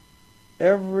moment,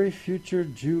 every future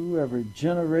Jew, every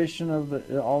generation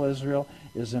of all Israel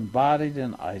is embodied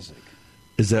in Isaac.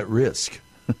 Is that risk?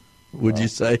 Would you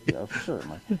say? Yeah,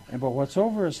 certainly. But what's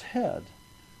over his head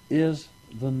is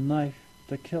the knife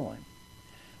to kill him.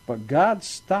 But God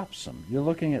stops him. You're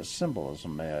looking at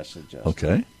symbolism, may I suggest.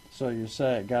 Okay. So you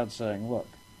say, God's saying, look,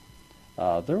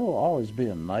 there will always be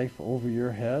a knife over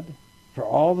your head for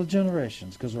all the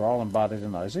generations, because they're all embodied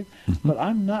in Isaac, but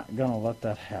I'm not going to let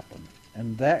that happen.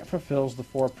 And that fulfills the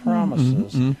 4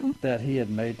 promises that he had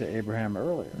made to Abraham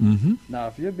earlier. Now,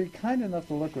 if you'd be kind enough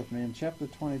to look with me in chapter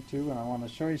 22, and I want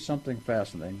to show you something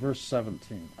fascinating. Verse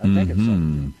 17. I think it's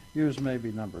 17. Yours may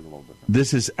be numbered a little different.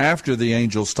 This is after the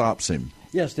angel stops him.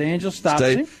 Yes, the angel stops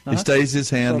him. He stays his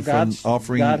hand from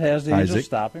offering God has the angel Isaac.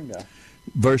 stop him, yeah.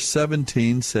 Verse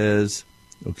 17 says,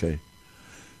 okay,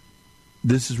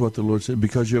 this is what the Lord said,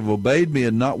 because you have obeyed me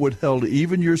and not withheld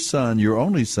even your son, your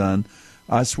only son,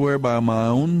 I swear by my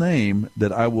own name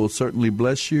that I will certainly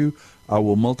bless you. I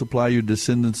will multiply your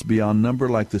descendants beyond number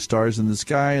like the stars in the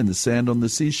sky and the sand on the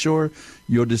seashore.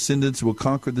 Your descendants will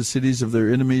conquer the cities of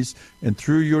their enemies, and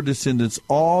through your descendants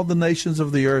all the nations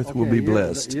of the earth will be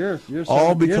blessed.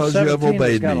 All because you have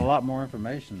obeyed me. Got a lot more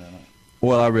information in it.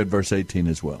 Well, I read verse 18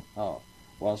 as well. Oh.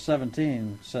 Well,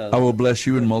 17 says, I will bless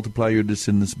you and multiply your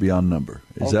descendants beyond number.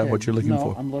 Is that what you're looking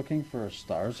for? No, I'm looking for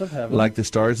stars of heaven. Like the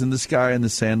stars in the sky and the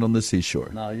sand on the seashore.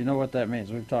 Now, you know what that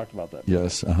means. We've talked about that.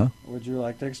 Yes, Would you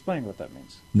like to explain what that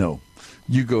means? No.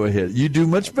 You go ahead. You do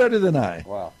much better than I.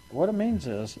 Well, what it means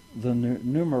is the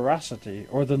numerosity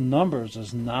or the numbers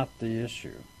is not the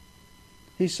issue.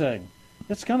 He's saying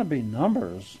it's going to be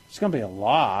numbers. It's going to be a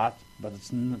lot, but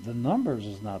the numbers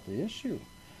is not the issue.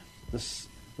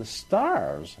 The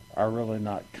stars are really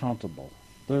not countable.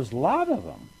 There's a lot of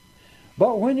them.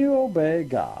 But when you obey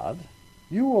God,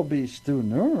 you will be still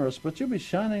numerous, but you'll be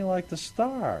shining like the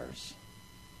stars.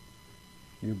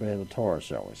 You obey the Torah,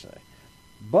 shall we say.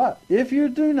 But if you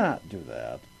do not do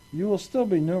that, you will still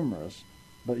be numerous,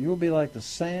 but you will be like the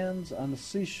sands on the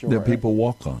seashore that people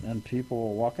walk on. And people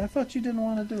will walk. I thought you didn't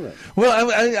want to do it.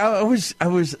 Well, I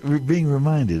was being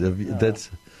reminded of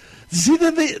that's. See,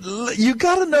 you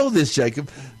got to know this, Jacob.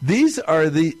 These are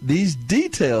these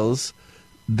details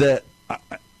that,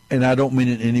 and I don't mean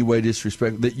in any way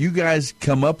disrespect, that you guys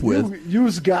come up with.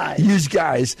 Use guys. Use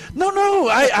guys. No,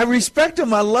 I respect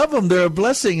them. I love them. They're a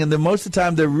blessing, and most of the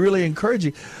time they're really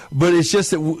encouraging. But it's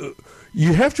just that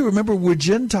you have to remember we're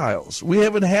Gentiles. We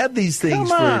haven't had these things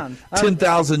for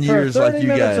 10,000 years like you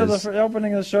guys. For 30 minutes of the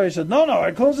opening of the show, you said, no, it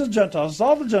includes the Gentiles. It's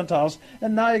all the Gentiles.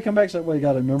 And now you come back and say, well, you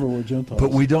got to remember we're Gentiles.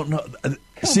 But we don't know.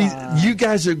 See, you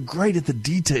guys are great at the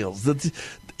details.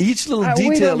 Each little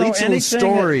detail, each little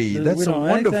story. That's so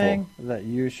wonderful. Anything that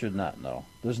you should not know.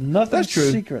 There's nothing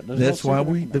secret. That's why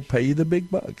we pay you the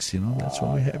big bucks. That's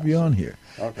why we have you on here.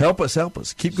 Okay. Help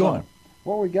us. Keep going.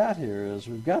 What we got here is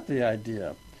we've got the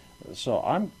idea. So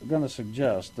I'm going to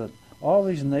suggest that all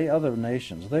these other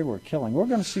nations, they were killing. We're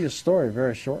going to see a story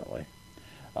very shortly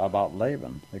about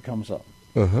Laban that comes up.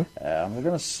 And we're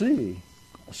going to see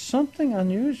something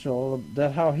unusual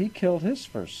that how he killed his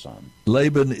first son.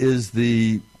 Laban is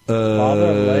the Father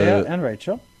of Leah and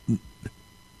Rachel.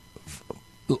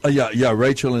 Yeah,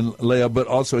 Rachel and Leah, but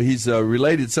also he's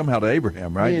related somehow to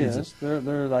Abraham, right? He is.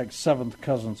 They're like seventh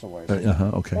cousins away.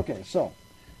 Okay. Okay, so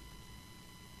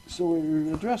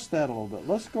we addressed that a little bit.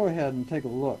 Let's go ahead and take a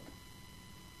look.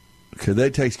 Okay,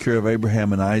 that takes care of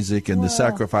Abraham and Isaac and the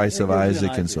sacrifice of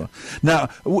Isaac and so on. Now,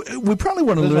 we probably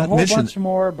want to There's a whole mention bunch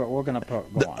more, but we're going to go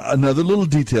on. Another little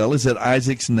detail is that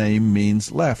Isaac's name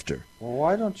means laughter. Well,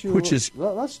 why don't you? Which is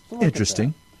let's look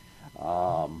interesting. At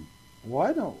that.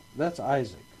 Why don't? That's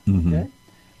Isaac. Mm-hmm. Okay,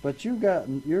 but you got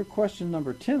your question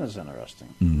number 10 is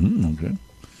interesting. Mm-hmm, okay.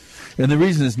 And the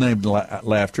reason it's named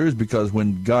laughter is because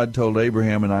when God told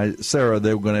Abraham and Sarah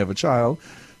they were going to have a child,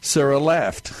 Sarah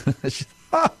laughed.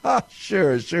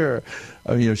 Sure.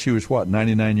 She was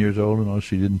 99 years old, and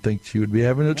she didn't think she would be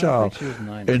having a child. I think she was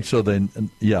 90. And so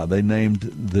they named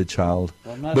the child.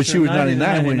 Well, but she was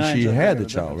 99 when 99 she is a had bigger the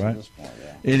child, right? difference at this point,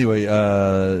 yeah.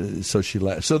 Anyway, so she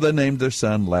laughed. So they named their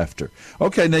son Laughter.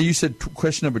 Okay, now you said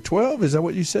question number 12. Is that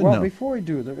what you said? Well, no. before we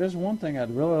do, there is one thing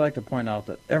I'd really like to point out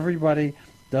that everybody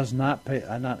does not pay.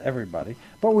 Not everybody,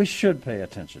 but we should pay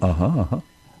attention to.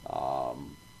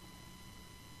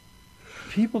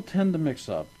 People tend to mix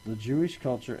up the Jewish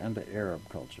culture and the Arab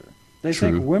culture. They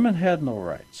think women had no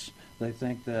rights. They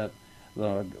think that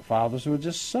the fathers would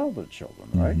just sell their children,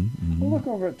 right? Mm-hmm. Well, look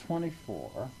over at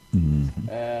 24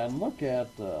 and look at,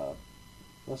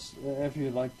 if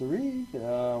you'd like to read,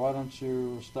 why don't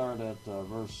you start at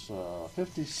verse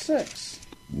 56.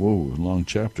 Whoa, long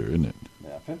chapter, isn't it?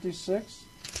 Yeah, 56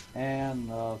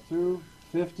 and through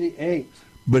 58.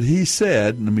 But he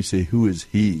said, let me see, who is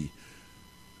he?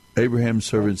 Abraham's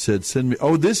servant said, send me.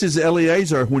 Oh, this is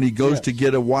Eliezer when he goes to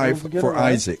get a wife for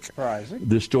Isaac.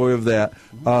 The story of that.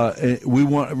 We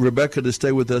want Rebekah to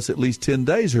stay with us at least 10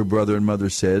 days, her brother and mother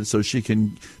said, so she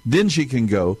can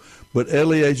go. But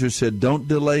Eliezer said, don't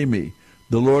delay me.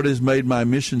 The Lord has made my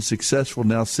mission successful.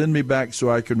 Now send me back so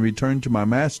I can return to my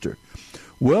master.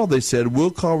 Well, they said,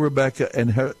 we'll call Rebekah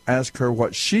and ask her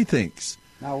what she thinks.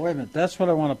 Now, wait a minute. That's what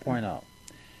I want to point out.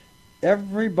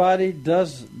 Everybody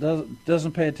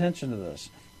doesn't pay attention to this,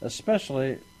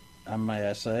 especially, may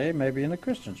I say, maybe in the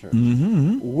Christian church.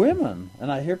 Mm-hmm. Women,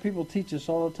 and I hear people teach this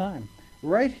all the time.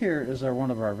 Right here is one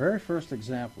of our very first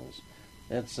examples.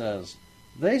 It says,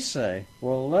 they say,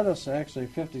 well, let us, actually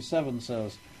 57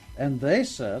 says, and they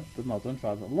said, the mother and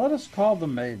father, let us call the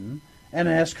maiden and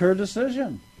ask her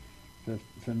decision.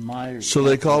 So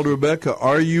they called Rebekah,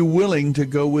 are you willing to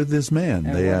go with this man?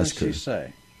 And they what asked did her. She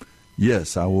say?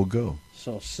 Yes, I will go.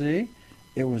 So see,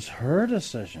 it was her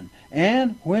decision.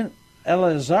 And when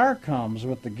Eleazar comes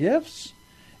with the gifts,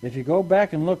 if you go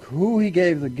back and look who he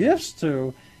gave the gifts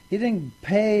to, he didn't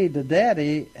pay the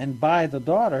daddy and buy the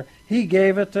daughter. He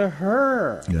gave it to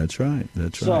her. That's right.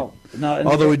 So, now,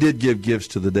 although he did give gifts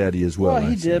to the daddy as well. Well,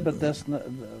 he did, but that's not,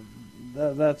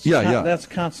 that's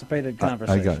constipated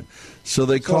conversation. I got it. So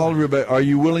they called Rebekah. Are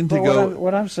you willing to go?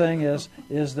 What I'm saying is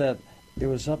that it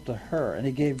was up to her, and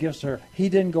he gave gifts to her. He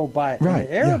didn't go buy it. Right. In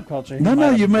the Arab culture,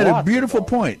 you made a beautiful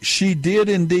point. She did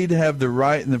indeed have the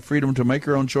right and the freedom to make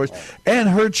her own choice, and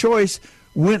her choice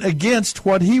went against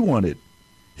what he wanted.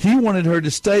 He wanted her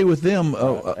to stay with them.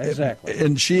 Exactly.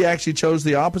 And she actually chose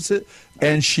the opposite,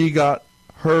 and she got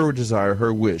her desire,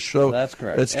 her wish. So that's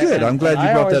correct. That's good. I'm glad you brought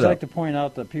that up. I always like to point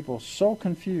out that people so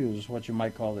confuse what you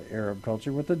might call the Arab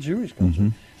culture with the Jewish culture.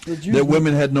 Mm-hmm. That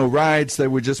women had no rights; they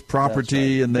were just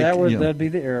property, and that'd be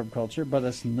the Arab culture, but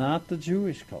it's not the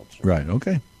Jewish culture. Right.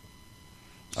 Okay.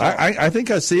 So, I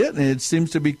think I see it, and it seems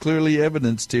to be clearly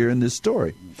evidenced here in this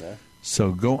story. Okay.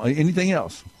 So go. Anything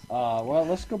else? Well,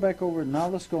 let's go back over. Now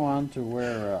let's go on to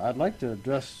where I'd like to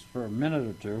address for a minute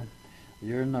or two.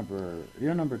 You're number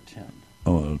 10.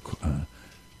 Oh,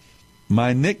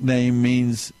 my nickname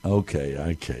means okay.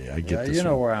 I get this. You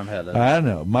know where I'm headed. I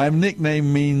know. My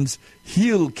nickname means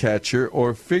heel catcher,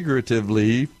 or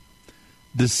figuratively,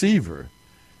 deceiver.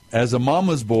 As a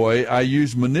mama's boy, I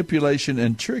used manipulation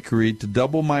and trickery to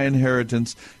double my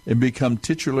inheritance and become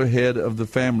titular head of the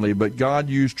family. But God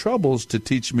used troubles to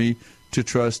teach me to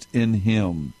trust in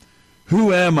Him.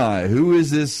 Who am I? Who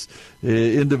is this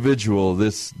individual?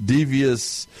 This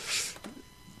devious,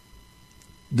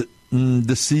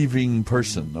 deceiving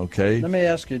person, okay? Let me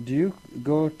ask you, do you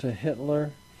go to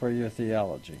Hitler for your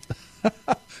theology?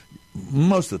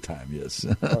 Most of the time, yes.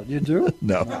 Oh, you do?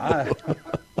 No.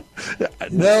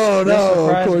 No,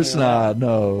 of course not.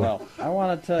 No. Well, I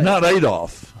want to tell you. Not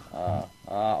Adolf. It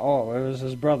was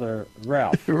his brother,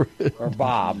 Ralph, or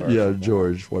Bob. Or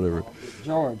George, whatever.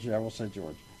 George, I will say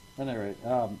George. At any rate,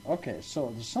 okay,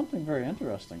 so there's something very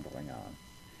interesting going on.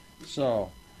 So,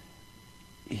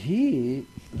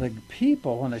 the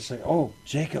people, when they say, "Oh,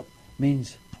 Jacob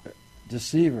means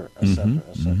deceiver," etc.,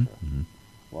 etc.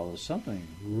 Well, there's something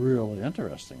really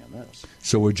interesting in this.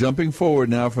 So we're jumping forward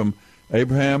now from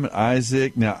Abraham and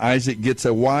Isaac. Now Isaac gets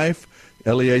a wife.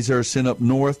 Eliezer is sent up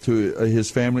north to his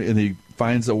family, and he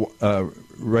finds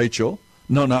Rachel.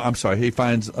 No, I'm sorry. He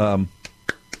finds, come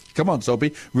on,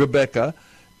 Soapy, Rebecca,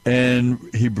 and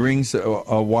he brings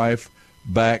a wife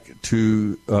back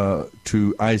to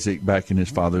Isaac back in his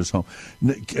father's home.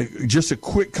 Just a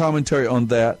quick commentary on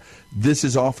that. This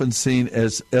is often seen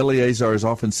as, Eliezer is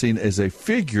often seen as a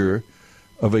figure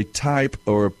of a type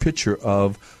or a picture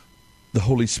of the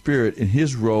Holy Spirit in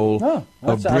his role.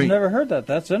 I've never heard that.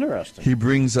 That's interesting. He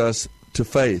brings us to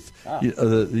faith.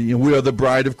 We are the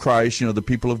bride of Christ, the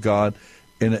people of God,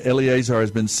 and Eliezer has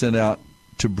been sent out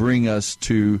to bring us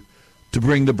to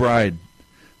bring the bride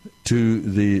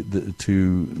to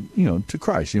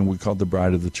Christ. We call it the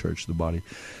bride of the church, the body.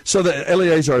 So the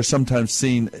Eliezer is sometimes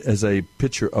seen as a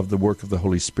picture of the work of the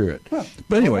Holy Spirit. But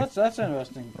anyway, that's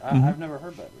interesting. I've never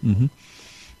heard that before.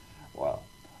 Wow.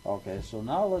 Okay, so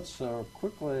now let's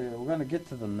quickly, we're going to get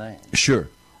to the name. Sure.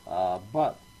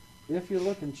 But if you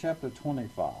look in chapter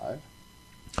 25.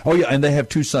 Oh, yeah, and they have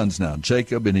two sons now,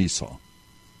 Jacob and Esau.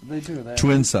 They do. They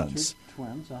twin sons.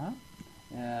 Twins,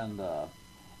 And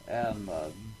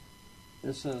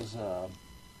it says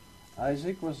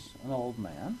Isaac was an old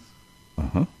man.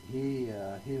 He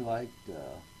liked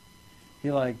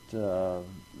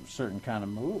certain kind of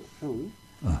food.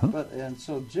 And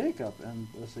so Jacob, and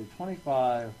let's see,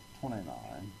 25:29,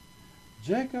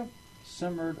 Jacob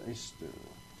simmered a stew,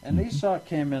 and Esau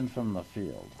came in from the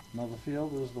field. Now the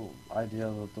field is the idea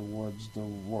that the wood's the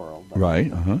world.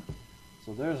 Right.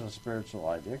 So there's a spiritual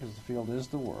idea, because the field is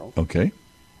the world. Okay.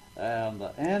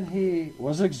 And he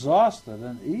was exhausted,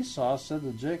 and Esau said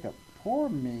to Jacob, pour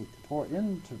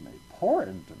into me.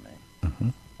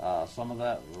 Some of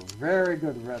that very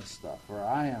good red stuff, for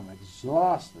I am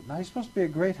exhausted. Now, he's supposed to be a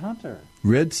great hunter.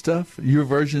 Red stuff? Your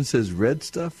version says red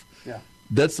stuff? Yeah.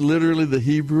 That's literally the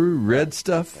Hebrew, red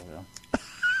stuff? Yeah.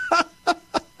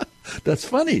 That's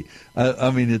funny.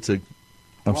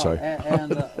 I'm sorry.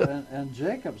 And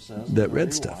Jacob says, that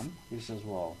red stuff. He says,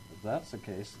 well, if that's the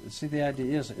case, see, the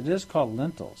idea is, it is called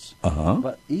lentils.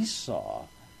 But Esau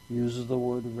uses the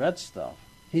word red stuff.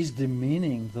 He's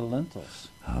demeaning the lentils.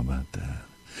 How about that?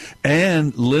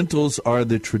 And lentils are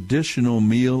the traditional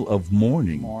meal of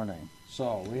mourning.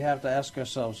 So we have to ask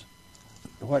ourselves,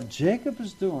 what Jacob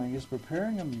is doing is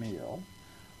preparing a meal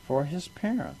for his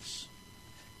parents.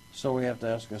 So we have to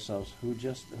ask ourselves, who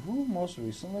most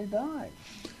recently died?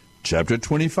 Chapter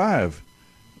 25,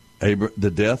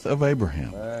 the death of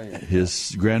Abraham.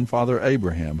 His grandfather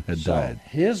Abraham had died.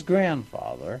 His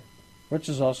grandfather, which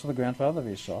is also the grandfather of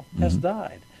Esau, has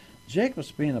died.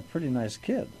 Jacob's being a pretty nice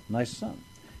kid, nice son.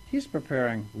 He's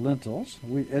preparing lentils.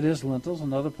 It is lentils.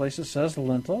 Another place it says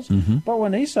lentils. But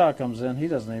when Esau comes in, he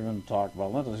doesn't even talk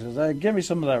about lentils. He says, hey, give me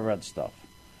some of that red stuff.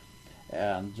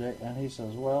 And he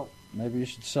says, well, maybe you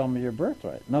should sell me your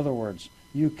birthright. In other words,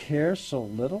 you care so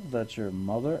little that your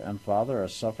mother and father are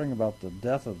suffering about the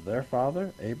death of their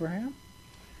father, Abraham?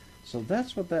 So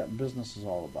that's what that business is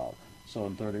all about. So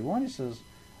in 31, he says,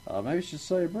 maybe you should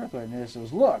sell your birthright. And he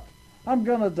says, look, I'm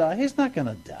going to die. He's not going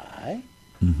to die.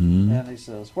 And he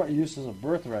says, what use is a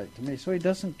birthright to me? So he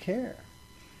doesn't care.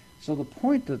 So the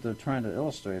point that they're trying to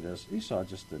illustrate is Esau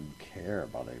just didn't care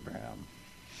about Abraham.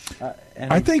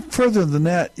 I think further than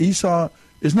that, Esau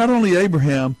is not only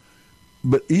Abraham,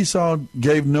 but Esau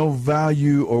gave no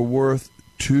value or worth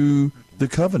to the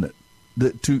covenant,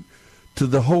 to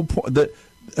the whole point. That,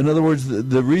 in other words,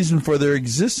 the reason for their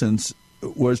existence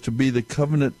was to be the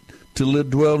covenant, to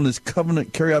dwell in this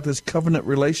covenant, carry out this covenant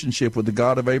relationship with the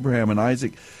God of Abraham and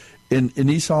Isaac. And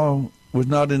Esau was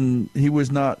not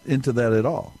into that at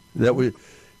all. That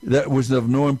was of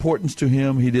no importance to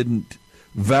him. He didn't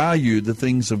value the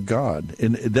things of God.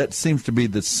 And that seems to be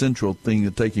the central thing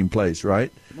that's taking place,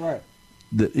 right? Right.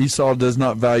 That Esau does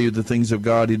not value the things of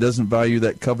God. He doesn't value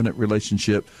that covenant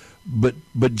relationship. But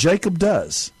Jacob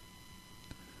does.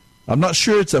 I'm not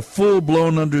sure it's a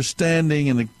full-blown understanding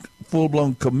and a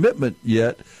full-blown commitment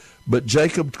yet, but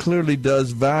Jacob clearly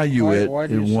does value it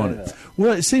and want it.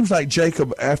 Well, it seems like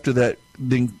Jacob, after that,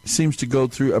 seems to go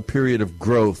through a period of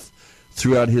growth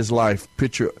throughout his life.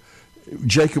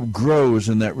 Jacob grows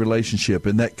in that relationship,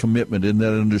 in that commitment, in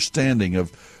that understanding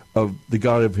of the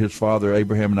God of his father,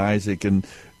 Abraham and Isaac. And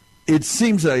it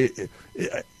seems like,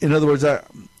 in other words,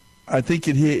 I think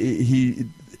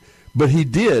but he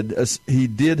did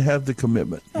have the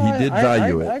commitment. He did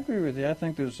value it. I agree with you. I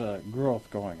think there's a growth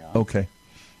going on. Okay.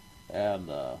 And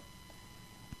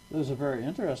There's a very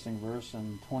interesting verse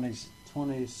in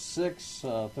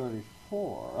 26:34.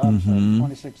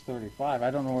 26:35. I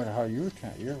don't know how your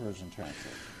version translates.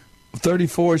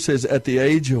 34 says, at the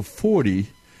age of 40,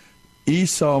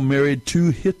 Esau married 2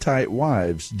 Hittite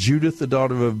wives, Judith, the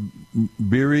daughter of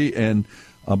Beeri, and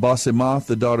Basemath,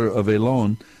 the daughter of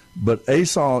Elon. But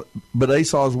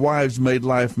Esau's wives made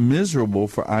life miserable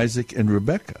for Isaac and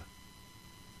Rebekah.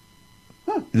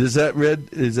 Huh. Is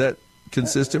that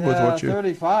consistent with what you're...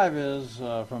 35 is,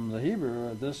 from the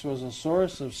Hebrew, this was a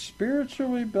source of spiritual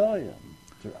rebellion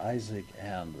to Isaac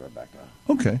and Rebekah.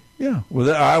 Okay, yeah.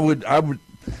 Well, I would.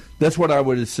 That's what I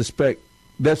would suspect.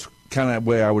 That's kind of the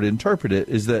way I would interpret it,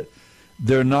 is that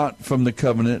they're not from the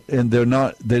covenant, and they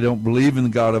don't believe in the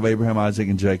God of Abraham, Isaac,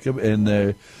 and Jacob,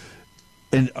 and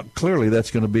clearly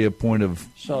that's going to be a point of...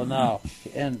 So now,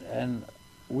 and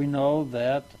we know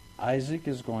that Isaac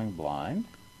is going blind,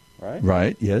 right?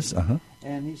 Right, yes,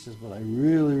 And he says, but I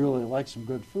really, really like some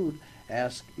good food.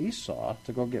 Ask Esau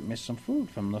to go get me some food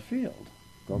from the field.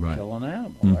 Go kill an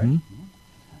animal, right?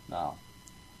 Now,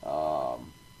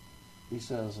 he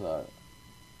says,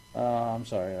 I'm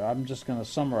sorry, I'm just going to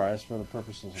summarize for the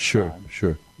purposes of time.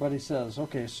 Sure. But he says,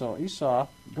 okay, so Esau,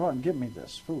 go out and get me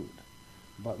this food.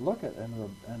 But look at,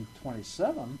 in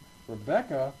 27,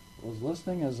 Rebekah was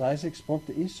listening as Isaac spoke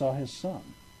to Esau, his son.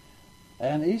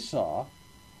 And Esau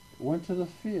went to the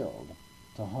field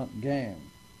to hunt game.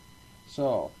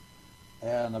 So,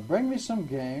 and bring me some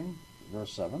game,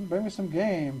 verse 7, bring me some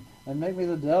game and make me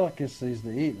the delicacies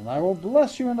to eat, and I will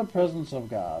bless you in the presence of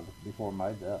God before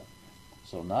my death.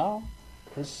 So now,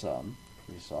 his son,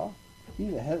 Esau, he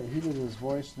heeded his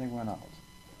voice and he went out.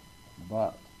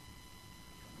 But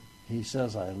he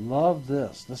says, I love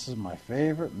this. This is my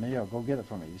favorite meal. Go get it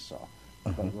from Esau.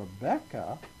 But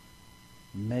Rebekah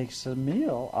makes a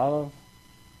meal out of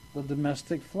the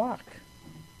domestic flock,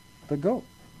 the goat.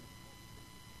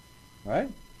 Right?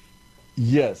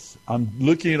 Yes. I'm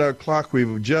looking at our clock.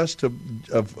 We've just a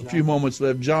few moments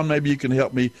left. John, maybe you can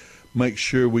help me make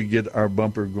sure we get our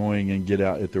bumper going and get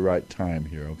out at the right time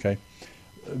here, okay?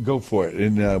 Go for it.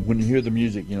 And when you hear the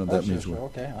music, that means what.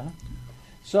 Okay.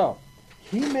 So,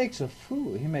 he makes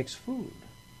food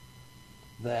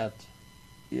that,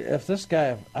 if this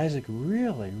guy, Isaac,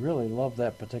 really, really loved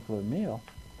that particular meal,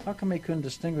 how come he couldn't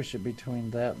distinguish it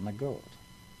between that and the goat?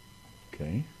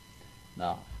 Okay.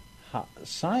 Now,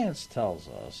 science tells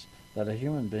us that a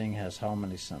human being has how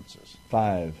many senses?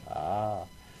 5.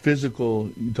 Physical,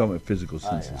 you're talking about physical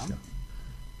senses. Yeah.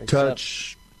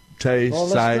 Touch, taste,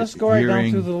 sight, let's go right hearing.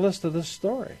 down through the list of this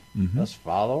story. Let's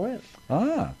follow it.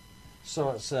 So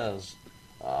it says,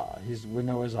 we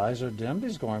know his eyes are dimmed,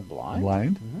 he's going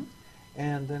blind.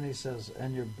 And then he says,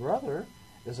 and your brother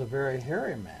is a very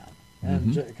hairy man.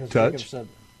 And because Jacob said,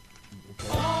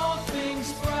 all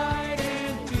things bright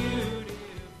and beautiful.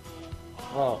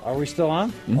 Oh, are we still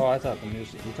on? Oh, I thought the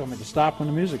music. You told me to stop when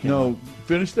the music came on.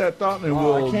 Finish that thought and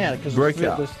we'll I can't because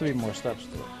there's 3 more steps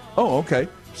to it. Oh, okay.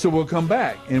 So we'll come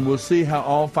back and we'll see how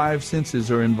all 5 senses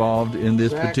are involved in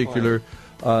this particular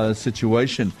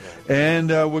situation. And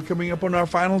we're coming up on our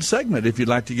final segment. If you'd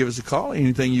like to give us a call,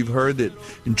 anything you've heard that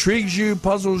intrigues you,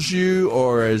 puzzles you,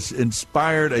 or has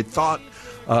inspired a thought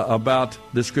about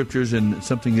the Scriptures and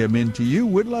something that meant to you,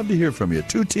 we'd love to hear from you.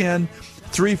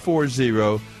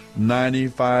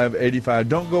 210-340-9585.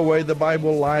 Don't go away. The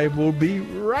Bible Live will be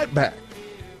right back.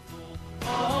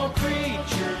 All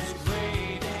creatures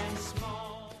great and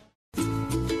small.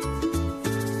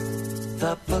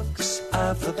 The books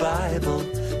of the Bible,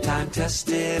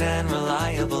 time-tested and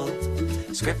reliable.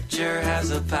 Scripture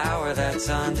has a power that's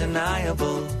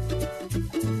undeniable.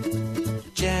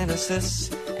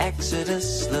 Genesis,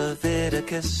 Exodus,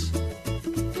 Leviticus,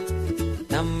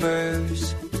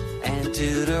 Numbers, and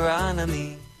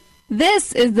Deuteronomy.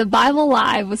 This is the Bible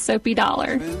Live with Soapy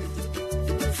Dollar.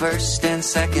 1st and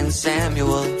 2nd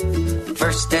Samuel,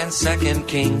 1st and 2nd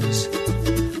Kings,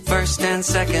 1st and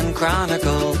 2nd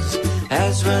Chronicles,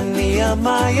 Ezra,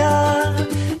 Nehemiah,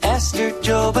 Esther,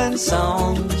 Job, and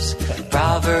Psalms,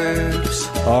 Proverbs.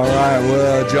 All right,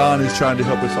 well, John is trying to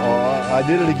help us all. I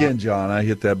did it again, John. I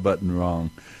hit that button wrong.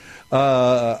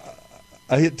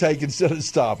 I hit take instead of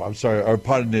stop. I'm sorry, or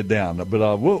potting it down.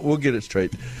 But we'll get it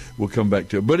straight. We'll come back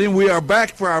to it. But we are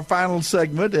back for our final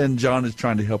segment, and John is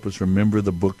trying to help us remember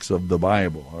the books of the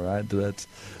Bible. All right,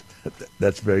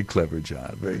 that's very clever,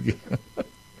 John. Very good.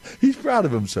 He's proud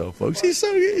of himself, folks. Yeah,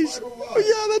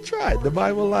 that's right. The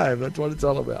Bible Live. That's what it's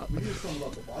all about.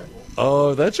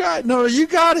 Oh, that's right. No, you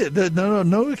got it.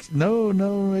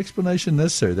 No explanation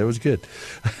necessary. That was good.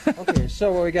 Okay,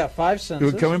 so we got 5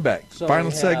 senses. We're coming back. So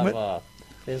Final segment.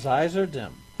 His eyes are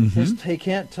dim. He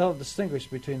can't distinguish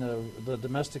between the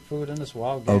domestic food and this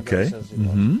wild game that he says he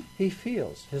does. He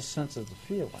feels. His sense of the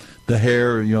feeling. The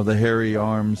hair, the hairy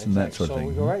arms and that sort of thing. So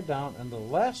we go right down, and the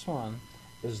last one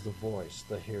is the voice,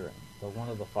 the hearing, one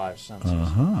of the five senses.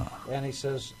 And he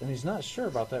says, and he's not sure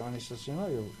about that when he says,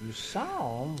 you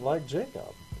sound like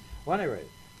Jacob. Well, anyway,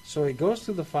 so he goes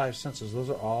through the five senses. Those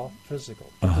are all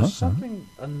physical. But there's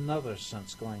another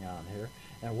sense going on here.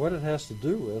 And what it has to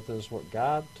do with is what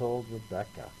God told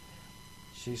Rebekah.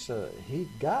 She said,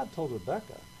 God told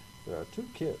Rebekah, there are two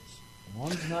kids.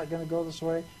 One's not going to go this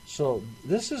way. So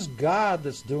this is God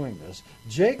that's doing this.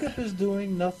 Jacob is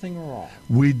doing nothing wrong.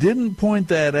 We didn't point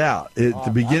that out at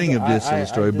the beginning of this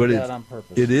story, but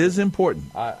it is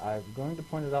important. I'm going to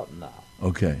point it out now.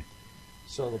 Okay.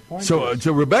 So the point So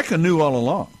Rebekah knew all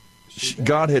along.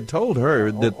 God had told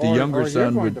her that the younger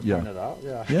son would. Point it out.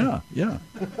 Yeah.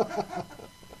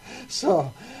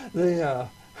 So the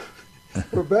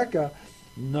Rebekah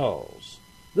knows.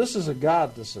 This is a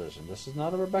God decision. This is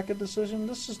not a Rebekah decision.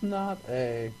 This is not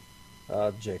a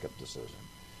Jacob decision.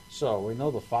 So we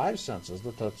know the five senses,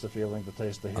 the touch, the feeling, the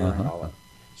taste, the hearing, all that.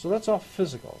 So that's all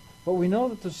physical. But we know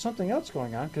that there's something else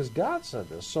going on because God said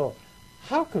this. So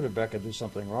how could Rebekah do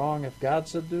something wrong if God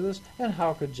said do this? And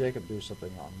how could Jacob do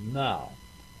something wrong? Now,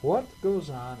 what goes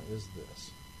on is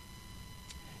this.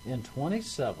 In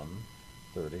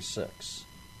 27:36,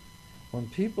 when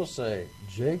people say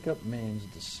Jacob means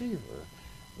deceiver,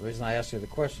 the reason I asked you the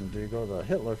question, do you go to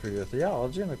Hitler for your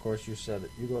theology? And of course you said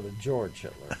you go to George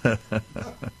Hitler.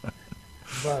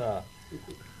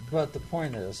 But the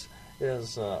point is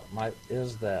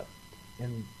that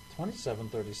in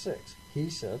 27:36 he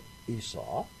said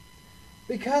Esau,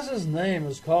 because his name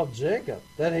is called Jacob,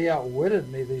 that he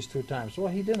outwitted me these two times. Well,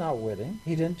 he didn't outwit him.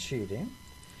 He didn't cheat him.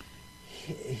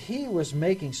 He was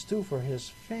making stew for his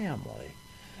family.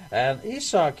 And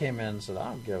Esau came in and said,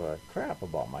 I don't give a crap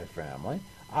about my family.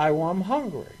 I'm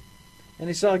hungry. And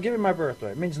he said, I'll give you my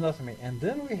birthright. It means nothing to me. And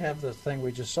then we have the thing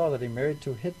we just saw that he married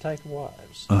two Hittite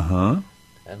wives.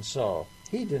 And so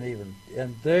he didn't even,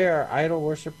 and they are idol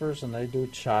worshippers and they do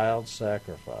child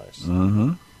sacrifice.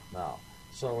 Now,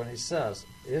 so when he says,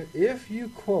 if you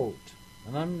quote,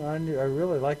 and I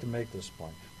really like to make this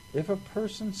point, if a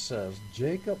person says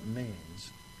Jacob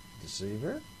means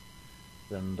deceiver,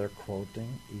 then they're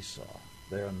quoting Esau.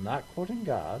 They are not quoting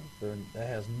God. That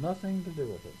has nothing to do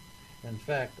with it. In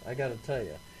fact, I got to tell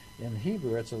you, in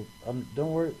Hebrew,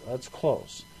 don't worry, it's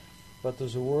close. But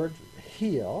there's a word,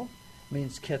 heel,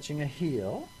 means catching a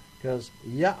heel, because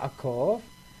Yaakov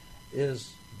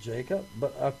is Jacob,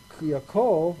 but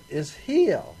Yaakov is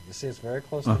heel. You see, it's very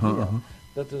close to heel.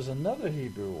 But there's another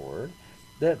Hebrew word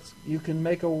that you can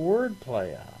make a word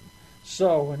play on.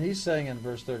 So when he's saying in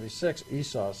verse 36,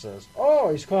 Esau says,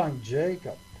 oh, he's calling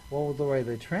Jacob. Well, the way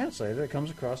they translate it, it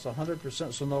comes across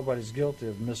 100%, so nobody's guilty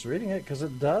of misreading it, because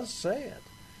it does say it.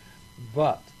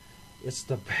 But it's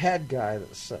the bad guy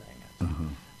that's saying it.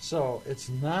 So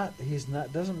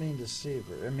doesn't mean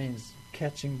deceiver. It means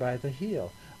catching by the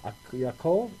heel.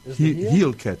 Yaakov is the heel?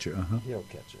 Heel catcher. Heel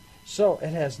catcher. So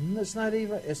it's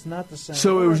not the same.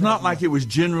 So it was not like it was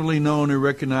generally known or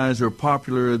recognized or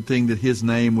popular thing that his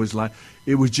name was like.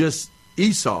 It was just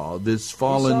Esau, this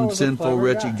fallen, sinful,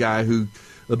 wretched guy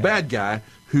the bad guy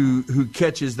who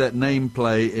catches that name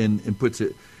play and puts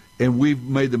it. And we've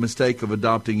made the mistake of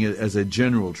adopting it as a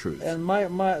general truth. And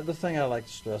the thing I like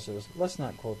to stress is, let's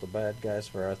not quote the bad guys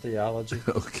for our theology.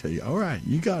 Okay, all right,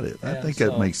 you got it. I think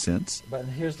that makes sense. But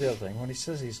here's the other thing. When he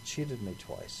says he's cheated me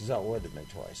twice, he's outwitted me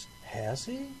twice, has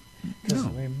he? Because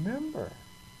remember,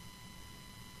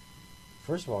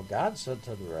 first of all, God said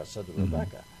to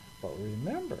Rebekah, but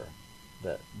remember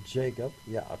that Jacob,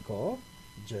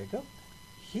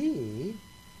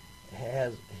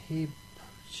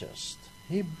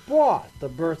 he bought the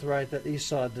birthright that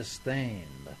Esau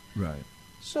disdained. Right.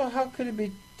 So how could he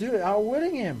be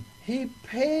outwitting him? He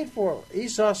paid for it.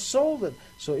 Esau sold it.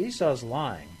 So Esau's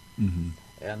lying.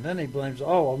 And then he blames,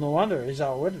 no wonder he's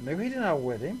outwitted me. He didn't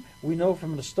outwit him. We know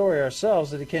from the story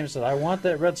ourselves that he came and said, I want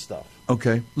that red stuff.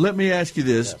 Okay. Let me ask you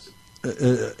this.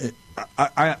 Yes.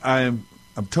 I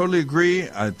totally agree.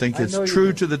 I think it's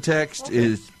true to the text.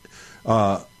 Okay.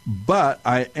 But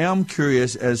I am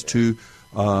curious as to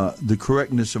the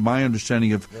correctness of my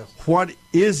understanding of what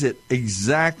is it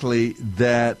exactly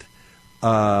that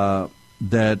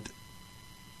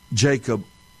Jacob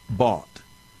bought?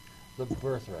 The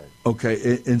birthright.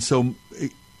 Okay, and so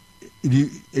you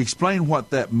explain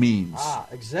what that means.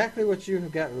 Exactly what you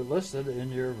have got listed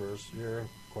in your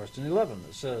question 11.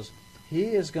 It says he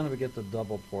is going to get the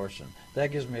double portion.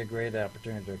 That gives me a great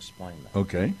opportunity to explain that.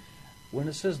 Okay. When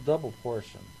it says double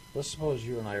portion, let's suppose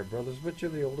you and I are brothers, but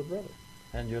you're the older brother,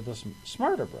 and you're the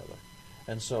smarter brother.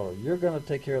 And so you're going to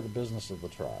take care of the business of the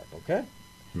tribe, okay?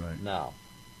 Right. Now,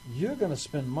 you're going to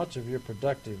spend much of your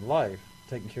productive life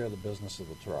taking care of the business of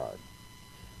the tribe.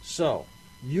 So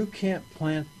you can't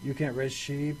raise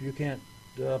sheep, you can't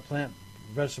plant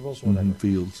vegetables, whatever.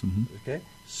 Fields. Okay?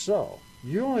 So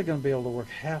you're only going to be able to work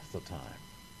half the time.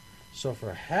 So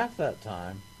for half that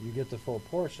time, you get the full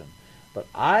portion. But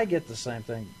I get the same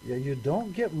thing. You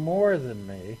don't get more than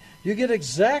me. You get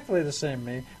exactly the same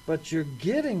me, but you're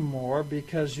getting more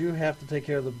because you have to take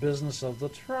care of the business of the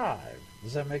tribe.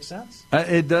 Does that make sense?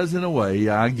 It does in a way.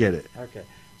 Yeah, I get it. Okay.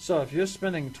 So if you're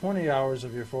spending 20 hours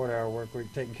of your 40-hour work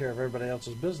week taking care of everybody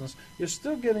else's business, you're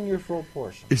still getting your full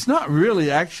portion. It's not really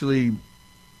actually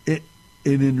an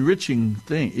enriching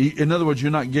thing. In other words, you're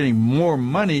not getting more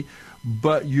money,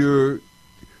 but you're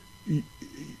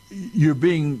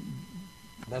being...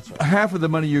 That's right. Half of the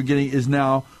money you're getting is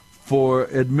now for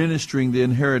administering the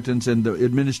inheritance and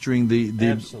administering the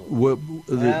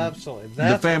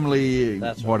family,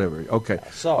 whatever. Right. Okay.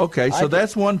 So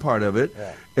that's one part of it.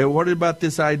 Yeah. And what about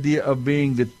this idea of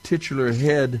being the titular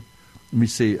head? Let me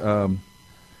see.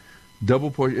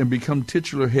 Double portion and become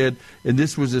titular head, and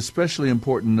this was especially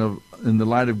important in the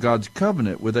light of God's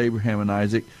covenant with Abraham and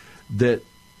Isaac, that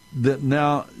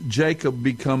now Jacob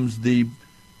becomes the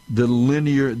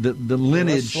lineage,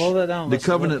 let's slow that down. The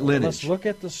covenant lineage. Let's look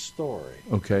at the story.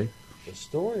 Okay. The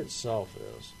story itself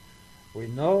is, we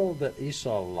know that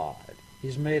Esau lied.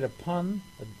 He's made a pun,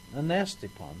 a nasty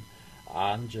pun,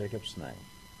 on Jacob's name.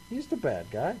 He's the bad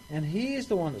guy, and he's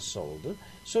the one that sold it.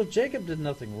 So Jacob did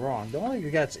nothing wrong. The only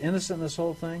guy that's innocent in this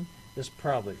whole thing is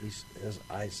probably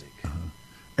Isaac.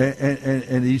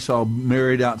 And Esau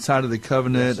married outside of the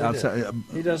covenant,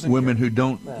 he doesn't women care. who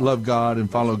don't love God and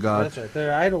follow God. That's right.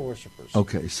 They're idol worshippers.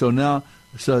 Okay, so now,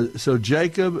 so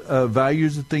Jacob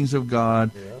values the things of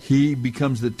God. Yes. He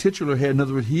becomes the titular head. In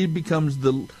other words, he becomes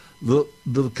the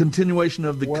continuation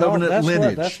of the covenant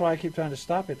lineage. That's why I keep trying to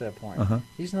stop at that point.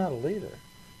 He's not a leader.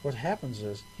 What happens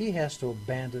is he has to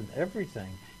abandon everything.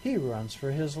 He runs for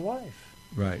his life.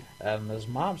 Right. And his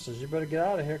mom says, you better get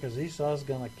out of here because Esau's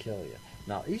going to kill you.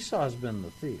 Now, Esau has been the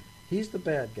thief. He's the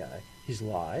bad guy. He's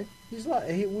lied.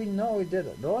 We know he did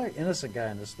it. The only innocent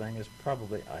guy in this thing is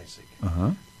probably Isaac.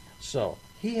 So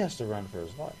he has to run for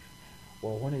his life.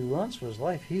 Well, when he runs for his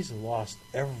life, he's lost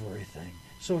everything.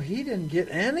 So he didn't get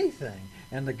anything.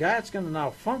 And the guy that's going to now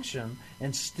function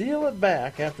and steal it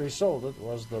back after he sold it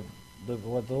was the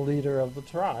leader of the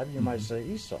tribe. You might say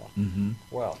Esau.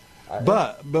 Well,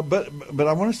 but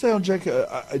I want to say on Jacob.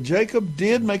 Jacob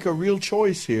did make a real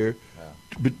choice here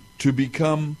to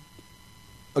become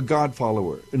a God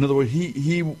follower. In other words,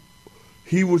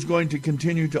 he was going to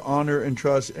continue to honor and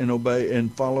trust and obey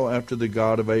and follow after the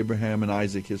God of Abraham and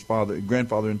Isaac, his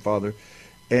grandfather and father.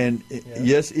 And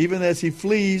yes, even as he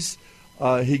flees,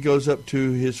 he goes up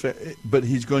to his. But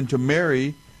he's going to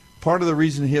marry. Part of the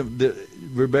reason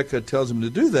Rebecca tells him to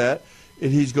do that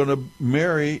is he's going to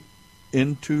marry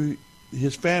into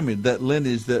his family, that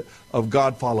lineage of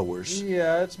God followers.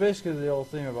 Yeah, it's basically the old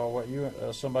thing about what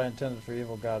somebody intended for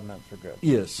evil, God meant for good.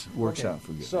 Yes, works out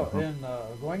for good. So,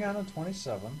 going on in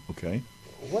 27, okay.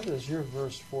 What is your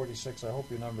verse 46? I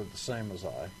hope you numbered the same as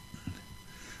I.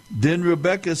 Then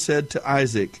Rebekah said to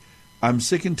Isaac, I'm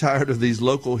sick and tired of these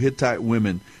local Hittite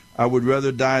women. I would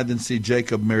rather die than see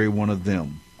Jacob marry one of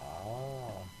them.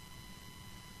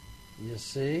 You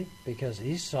see, because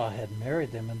Esau had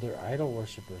married them and they're idol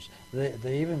worshippers.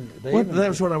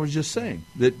 That's what I was just saying.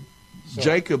 That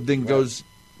Jacob then goes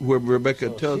where Rebekah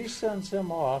tells. She sends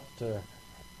him off to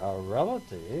a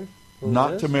relative.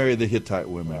 Not to marry the Hittite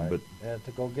women, but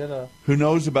to go get who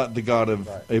knows about the God of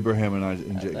Abraham and Isaac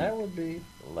and Jacob. That would be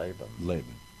Laban.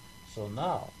 So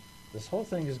now, this whole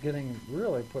thing is getting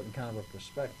really put in kind of a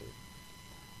perspective.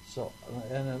 So,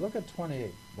 and then look at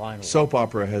 28, line 1. Soap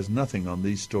opera has nothing on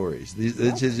these stories.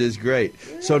 This is great.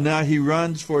 Yeah. So now he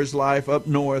runs for his life up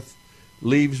north,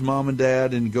 leaves mom and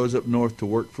dad, and goes up north to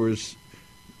work for his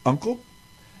uncle,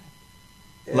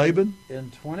 Laban.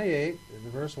 In 28, the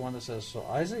verse 1, it says, So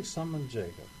Isaac summoned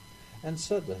Jacob and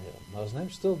said to him, now his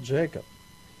name's still Jacob.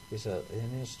 He said,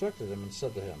 and he instructed him and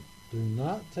said to him, do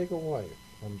not take a wife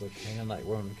from the Canaanite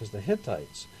women, because the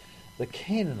Hittites, the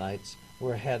Canaanites,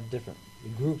 had different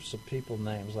groups of people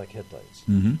names like Hittites.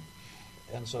 And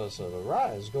so it said,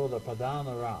 arise, go to Padan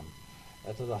Aram,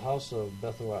 to the house of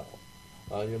Bethuel,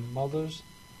 your mother's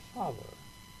father,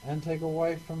 and take a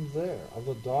wife from there, of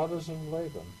the daughters of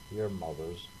Laban, your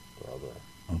mother's brother.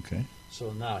 Okay.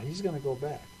 So now he's going to go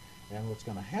back, and what's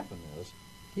going to happen is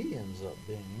he ends up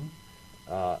being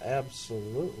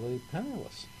absolutely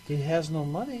penniless. He has no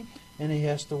money, and he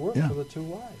has to work for the 2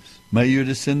 wives. May your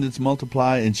descendants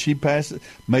multiply, and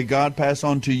may God pass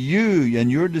on to you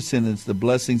and your descendants the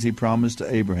blessings he promised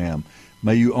to Abraham.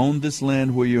 May you own this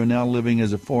land where you are now living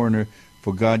as a foreigner,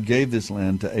 for God gave this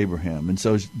land to Abraham. And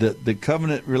so the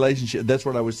covenant relationship, that's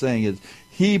what I was saying, is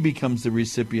he becomes the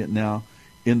recipient now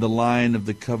in the line of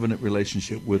the covenant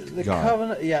relationship with the God.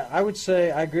 Covenant, yeah, I would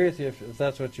say, I agree with you if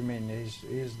that's what you mean.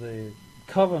 He's the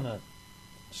covenant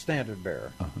standard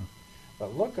bearer.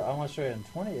 But look, I want to show you in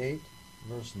 28,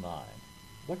 verse 9.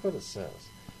 Look what it says.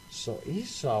 So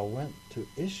Esau went to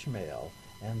Ishmael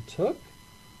and took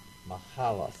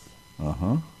Mahalath,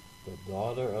 the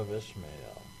daughter of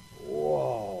Ishmael.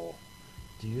 Whoa.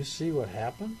 Do you see what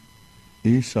happened?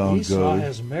 Esau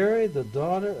has married the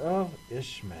daughter of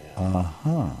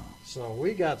Ishmael. So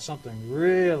we got something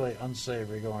really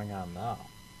unsavory going on now.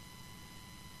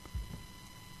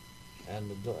 And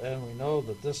we know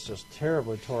that this just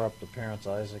terribly tore up the parents,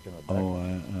 Isaac and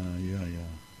Rebekah.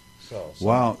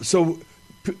 Wow. So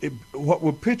what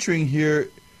we're picturing here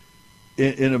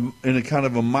in a kind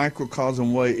of a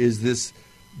microcosm way is this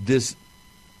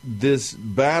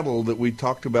battle that we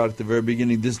talked about at the very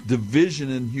beginning, this division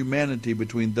in humanity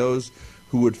between those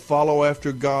who would follow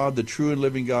after God, the true and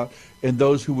living God, and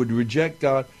those who would reject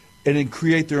God and then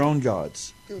create their own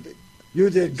gods. You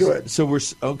did good. So we're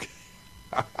okay.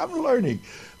 I'm learning.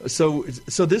 So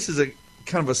this is a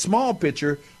kind of a small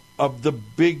picture of the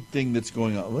big thing that's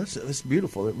going on. Well, that's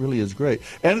beautiful. It really is great.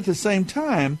 And at the same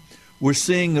time, we're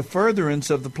seeing the furtherance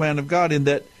of the plan of God in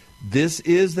that this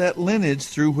is that lineage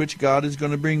through which God is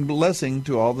going to bring blessing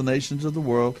to all the nations of the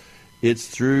world. It's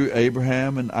through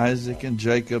Abraham and Isaac and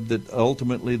Jacob that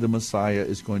ultimately the Messiah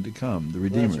is going to come, the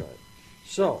Redeemer. That's right.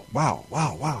 So wow,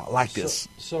 I like this.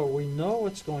 So we know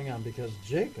what's going on because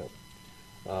Jacob,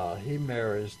 he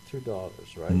marries 2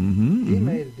 daughters, right? He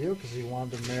made a deal because he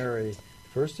wanted to marry.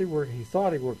 First, he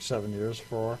thought he worked 7 years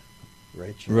for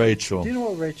Rachel. Do you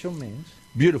know what Rachel means?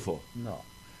 Beautiful. No.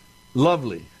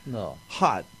 Lovely. No.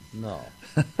 Hot. No.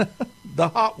 The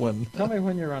hot one. Tell me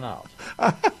when you run out.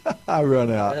 I run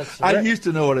out. I used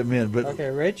to know what it meant, but okay,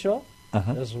 Rachel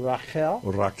is Rachel.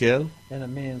 Raquel. And it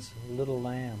means little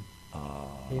lamb.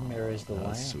 He marries the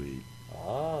lamb. Sweet.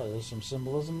 There's some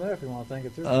symbolism there if you want to think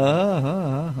it through.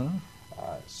 All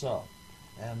right, so,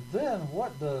 and then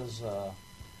what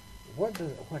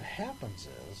happens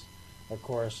is, of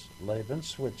course, Laban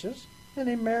switches and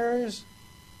he marries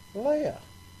Leah.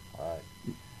 All right.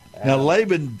 Now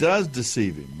Laban does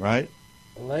deceive him, right?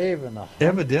 Laban,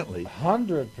 evidently,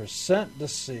 100%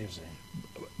 deceives him.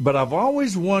 But I've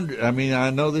always wondered. I mean,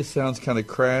 I know this sounds kind of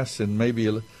crass and maybe,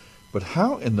 but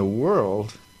how in the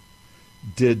world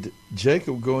did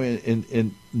Jacob go in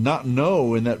and not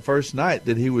know in that first night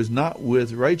that he was not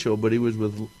with Rachel, but he was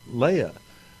with Leah?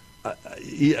 I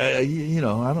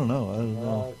don't know. I don't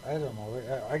know.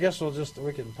 I guess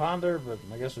we can ponder, but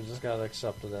I guess we just got to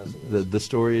accept it as it is. The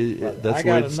story, but that's the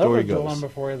way the story goes. I got another dilemma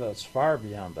for you that's far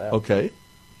beyond that. Okay.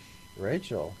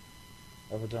 Rachel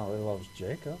evidently loves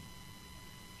Jacob.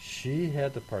 She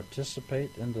had to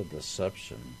participate in the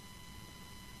deception.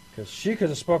 Because she could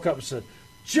have spoke up and said,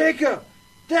 Jacob,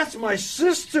 that's my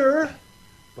sister!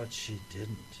 But she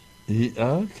didn't.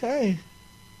 Okay.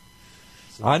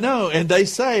 I know, and they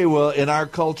say, well, in our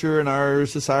culture, in our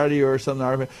society, or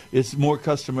something, it's more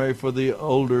customary for the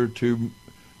older to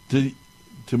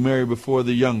marry before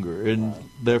the younger, and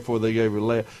therefore they gave her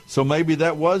Leah. So maybe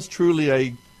that was truly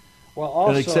an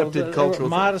accepted cultural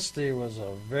modesty was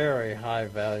a very high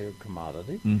value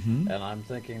commodity, and I'm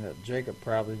thinking that Jacob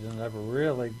probably never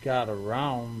really got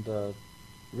around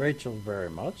Rachel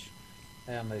very much.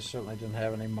 And they certainly didn't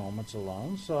have any moments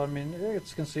alone. So, I mean,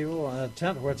 it's conceivable in a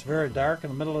tent where it's very dark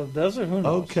in the middle of the desert. Who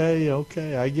knows?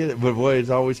 Okay, I get it. But, boy, it's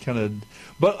always kind of...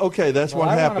 But, okay, that's what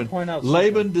happened.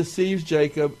 Laban deceives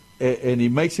Jacob, and he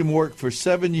makes him work for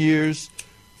 7 years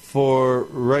for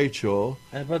Rachel.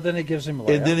 But then he gives him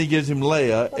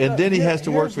Leah. And then he has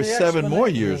to work for 7 more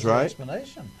years, right?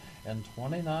 Explanation. In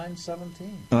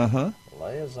 29:17,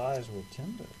 Leah's eyes were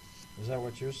tender. Is that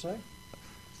what you're saying?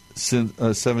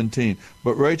 17.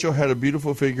 But Rachel had a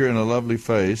beautiful figure and a lovely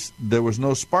face. There was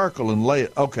no sparkle in Leah.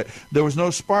 Okay, there was no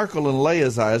sparkle in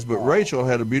Leah's eyes, but Rachel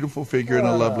had a beautiful figure and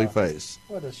a lovely face.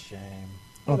 What a shame.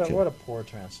 What a poor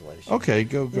translation. Okay,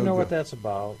 go. You know what that's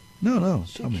about? No.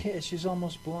 She's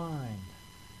almost blind.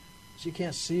 She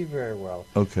can't see very well.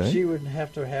 Okay. She wouldn't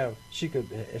have to have. She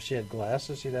could, if she had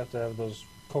glasses, she'd have to have those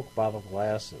Coke bottle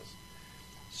glasses.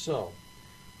 So,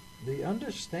 the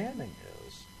understanding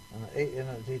is. In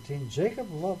 18,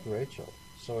 Jacob loved Rachel,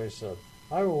 so he said,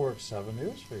 I will work 7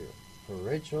 years for you. for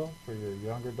Rachel, for your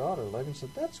younger daughter. Laban said,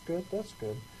 that's good.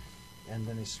 And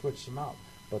then he switched them out.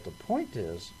 But the point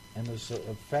is, and there's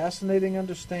fascinating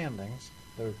understandings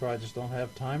that we probably just don't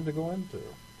have time to go into.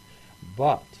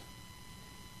 But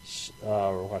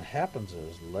what happens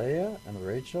is Leah and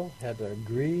Rachel had to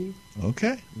agree.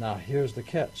 Okay. Now, here's the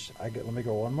catch. Let me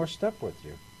go one more step with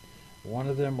you. One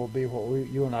of them will be what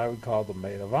you and I would call the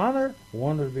maid of honor.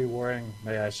 One would be wearing,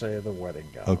 may I say, the wedding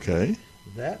gown. Okay.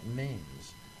 That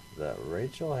means that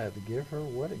Rachel had to give her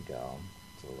wedding gown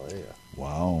to Leah.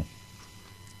 Wow.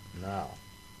 Now,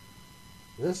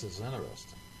 this is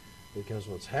interesting because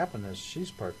what's happened is she's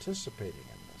participating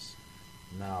in this.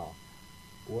 Now,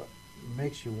 what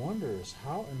makes you wonder is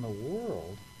how in the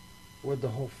world would the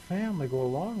whole family go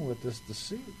along with this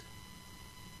deceit?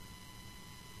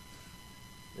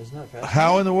 Isn't that fascinating?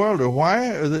 How in the world or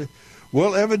why?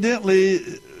 Well, evidently,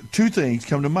 two things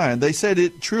come to mind. They said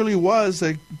it truly was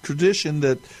a tradition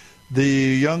that the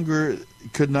younger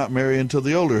could not marry until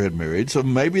the older had married. So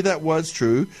maybe that was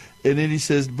true. And then he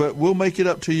says, but we'll make it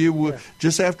up to you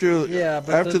just after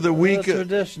the week. The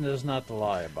tradition is not to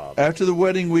lie about it. After the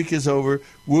wedding week is over,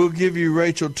 we'll give you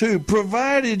Rachel too,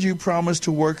 provided you promise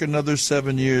to work another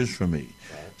 7 years for me.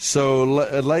 Right. So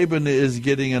Laban is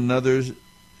getting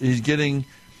he's getting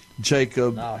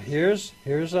Jacob. Now here's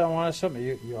I want something.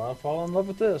 You ought to fall in love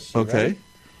with this. Okay. Ready?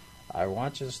 I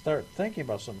want you to start thinking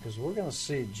about something because we're going to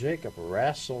see Jacob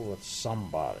wrestle with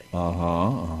somebody.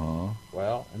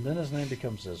 Well, and then his name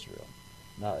becomes Israel.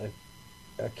 Now,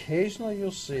 occasionally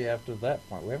you'll see after that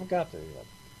point, we haven't got there yet,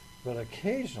 but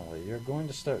occasionally you're going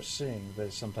to start seeing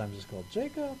that sometimes it's called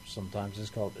Jacob, sometimes it's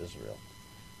called Israel.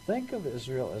 Think of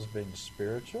Israel as being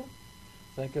spiritual.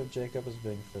 Think of Jacob as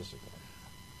being physical.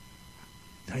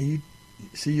 Now you're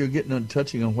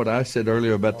touching on what I said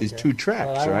earlier about these two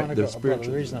tracks, right? The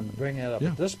reason I'm bringing it up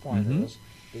at this point is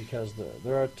because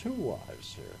there are two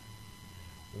wives here.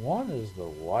 One is the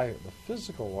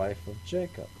physical wife of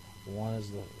Jacob. One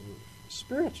is the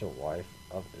spiritual wife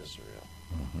of Israel.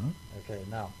 Okay,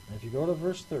 now, if you go to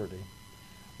verse 30,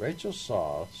 Rachel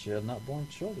saw she had not borne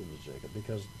children to Jacob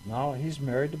because now he's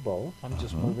married to both. I'm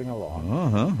just moving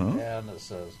along. And it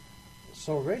says,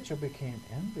 so Rachel became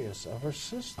envious of her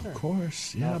sister. Of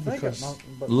course, yeah, because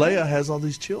but Leah has all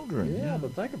these children. Yeah,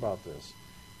 but think about this.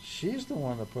 She's the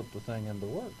one that put the thing into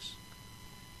works.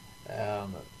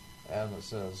 And it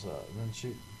says,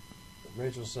 then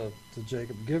Rachel said to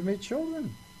Jacob, give me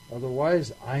children,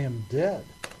 otherwise I am dead.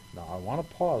 Now, I want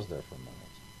to pause there for a minute.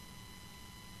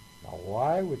 Now,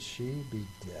 why would she be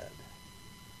dead?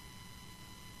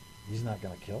 He's not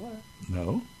going to kill her.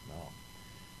 No.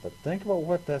 But think about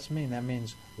what that means. That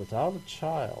means without a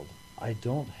child, I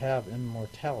don't have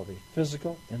immortality,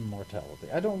 physical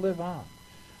immortality. I don't live on.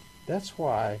 That's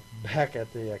why back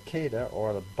at the Akedah,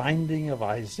 or the binding of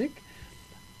Isaac,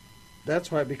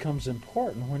 that's why it becomes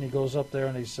important when he goes up there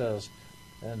and he says,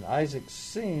 and Isaac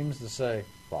seems to say,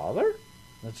 Father?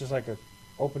 That's just like an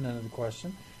open-ended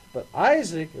question. But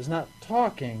Isaac is not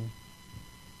talking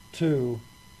to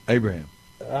Abraham.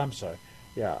 I'm sorry.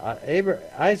 Yeah,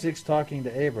 Isaac's talking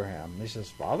to Abraham. He says,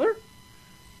 Father?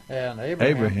 And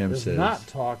Abraham is not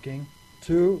talking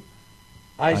to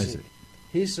Isaac.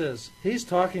 He says, he's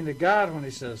talking to God when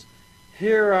he says,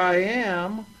 here I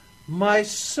am, my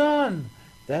son.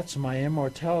 That's my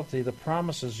immortality, the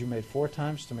promises you made 4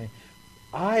 times to me.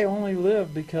 I only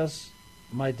live because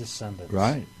my descendants.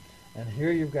 Right. And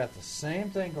here you've got the same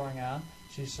thing going on.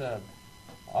 She said,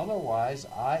 otherwise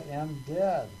I am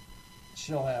dead.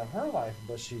 She'll have her life,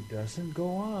 but she doesn't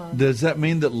go on. Does that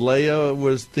mean that Leah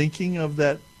was thinking of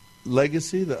that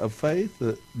legacy of faith?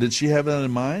 Did she have that in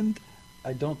mind?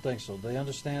 I don't think so. The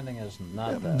understanding is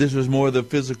not that. This was more the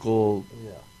physical.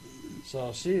 Yeah.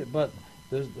 So but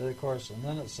there's, of course, and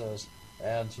then it says,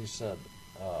 and she said,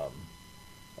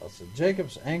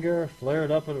 Jacob's anger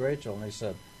flared up at Rachel, and he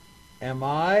said, am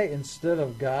I instead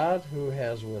of God who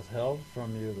has withheld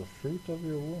from you the fruit of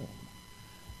your womb?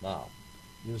 Now,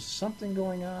 there's something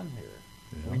going on here.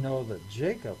 Yeah. We know that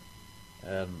Jacob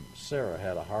and Sarah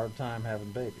had a hard time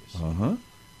having babies.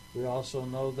 We also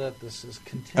know that this is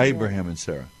continuing. Abraham and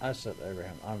Sarah. I said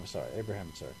Abraham. I'm sorry, Abraham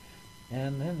and Sarah.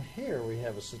 And then here we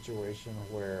have a situation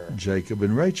where Jacob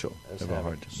and Rachel have a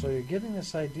hard time. So you're getting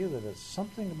this idea that it's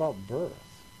something about birth.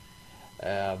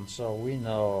 And so we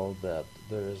know that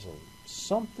there is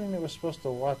something that we're supposed to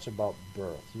watch about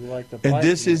birth. You like the and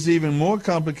this is even more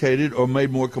complicated or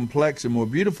made more complex and more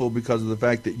beautiful because of the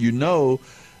fact that you know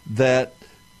that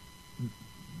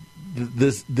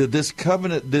this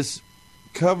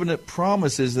covenant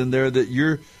promises in there that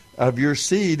you're of your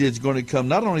seed is going to come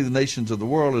not only the nations of the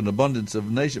world and abundance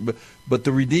of nations, but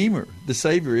the Redeemer, the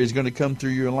Savior, is going to come through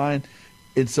your line.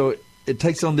 And so it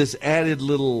takes on this added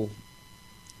little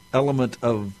element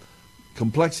of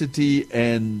complexity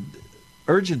and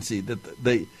urgency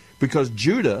because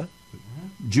Judah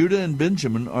and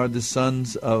Benjamin are the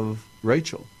sons of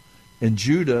Rachel. And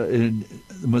Judah and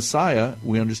the Messiah,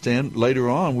 we understand, later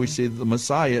on we see that the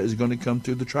Messiah is going to come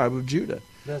through the tribe of Judah.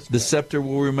 The scepter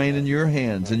will remain in your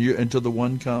hands until the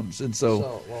one comes. And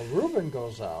so Reuben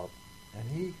goes out and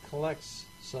he collects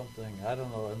something. I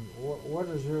don't know. And what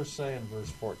does yours say in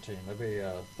verse 14? It'll be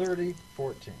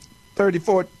 30:14.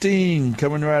 30:14,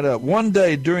 coming right up. One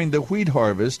day during the wheat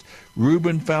harvest,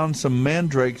 Reuben found some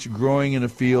mandrakes growing in a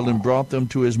field and brought them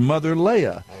to his mother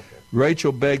Leah. Okay.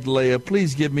 Rachel begged Leah,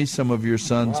 "Please give me some of your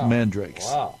son's mandrakes."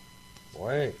 Wow.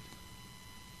 Wait.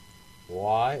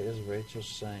 Why is Rachel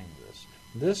saying this?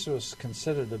 This was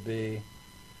considered to be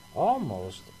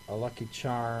almost a lucky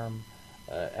charm,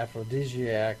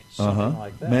 aphrodisiac, something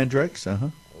like that. Mandrakes,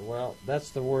 Well,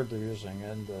 that's the word they're using,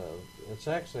 and it's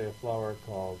actually a flower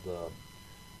called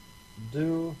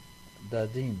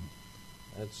Dadim.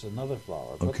 It's another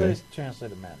flower, but they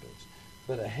translated mandrakes.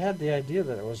 But it had the idea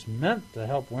that it was meant to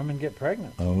help women get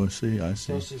pregnant. Oh, I see.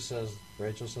 So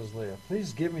Rachel says, Leah,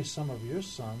 please give me some of your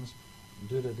sons,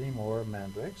 Dadim or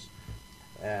mandrakes.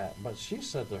 But she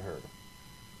said to her,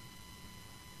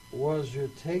 was your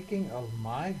taking of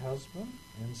my husband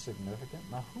insignificant?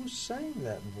 Now, who's saying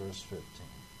that in verse 15?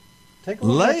 Take a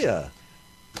look. Leah.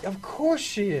 Of course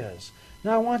she is.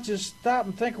 Now, I want you to stop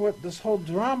and think what this whole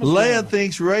drama is. Leah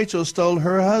thinks Rachel stole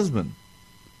her husband.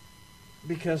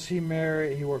 Because he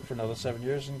worked for another 7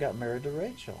 years and got married to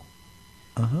Rachel.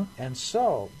 And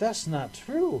so, that's not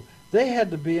true. They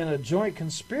had to be in a joint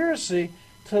conspiracy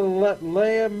to let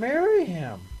Leah marry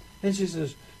him. And she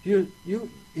says, he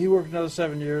worked another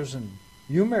 7 years and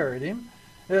you married him.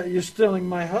 You're stealing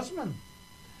my husband.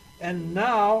 And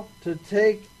now to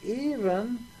take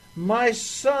even my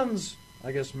son's,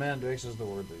 I guess mandrakes is the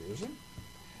word they're using.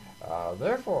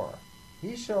 Therefore,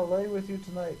 he shall lay with you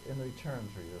tonight in return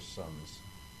for your sons.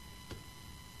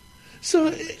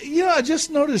 So, I just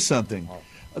noticed something.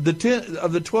 Of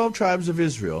the 12 tribes of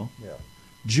Israel,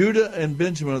 Judah and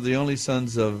Benjamin are the only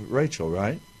sons of Rachel,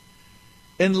 right?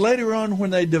 And later on,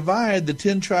 when they divide the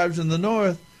 10 tribes in the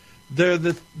north, they're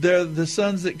the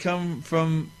sons that come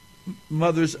from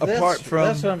mothers apart from.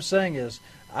 That's what I'm saying is,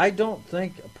 I don't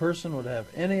think a person would have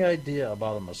any idea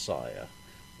about a Messiah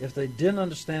if they didn't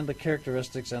understand the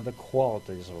characteristics and the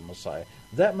qualities of a Messiah.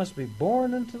 That must be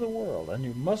born into the world, and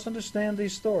you must understand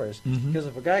these stories. Because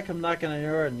if a guy come knocking on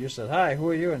your door and you said, "Hi, who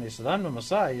are you?" and he said, "I'm the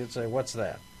Messiah," you'd say, "What's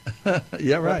that?"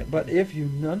 Yeah, right. But if you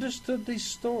understood these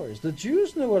stories, the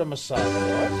Jews knew what a Messiah was.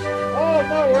 Oh,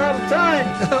 no, we're out of time.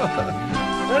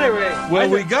 Anyway.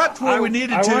 We got to where we needed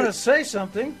to. I want to say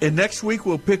something. And next week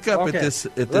we'll pick up at this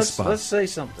spot. Let's say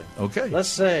something. Okay. Let's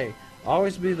say,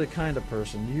 always be the kind of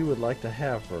person you would like to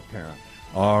have for a parent.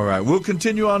 All right. We'll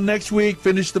continue on next week,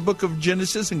 finish the book of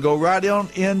Genesis, and go right on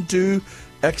into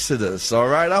Exodus. All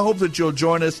right. I hope that you'll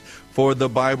join us for the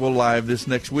Bible Live this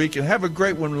next week. And have a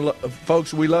great one,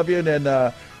 folks. We love you,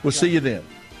 and we'll see you then.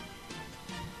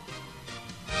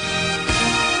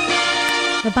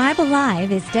 The Bible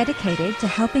Live is dedicated to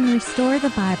helping restore the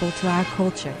Bible to our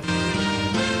culture.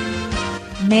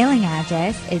 Mailing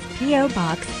address is P.O.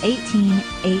 Box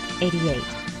 18888.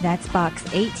 That's Box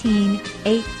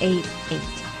 18888,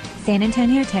 San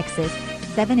Antonio, Texas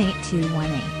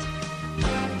 78218.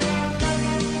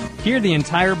 Hear the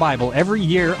entire Bible every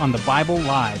year on the Bible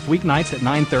Live, weeknights at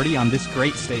 9:30 on this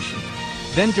great station.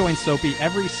 Then join SOAPY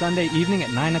every Sunday evening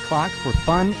at 9 o'clock for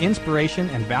fun, inspiration,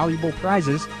 and valuable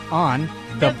prizes on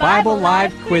the Bible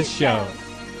Live Quiz Show.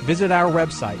 Visit our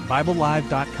website,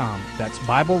 BibleLive.com. That's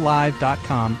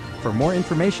BibleLive.com for more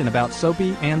information about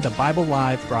SOAPY and the Bible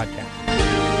Live broadcast.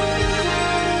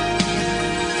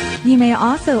 You may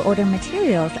also order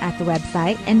materials at the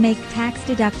website and make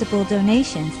tax-deductible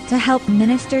donations to help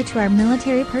minister to our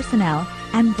military personnel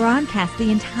and broadcast the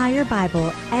entire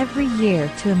Bible every year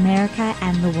to America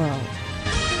and the world.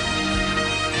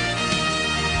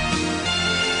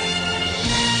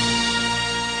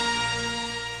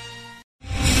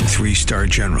 Three-star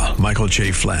General Michael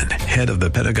J. Flynn, head of the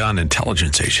Pentagon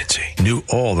Intelligence Agency, knew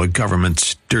all the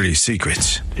government's dirty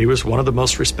secrets. He was one of the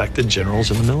most respected generals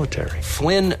in the military.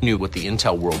 Flynn knew what the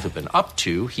intel world had been up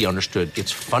to. He understood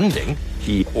its funding.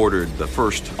 He ordered the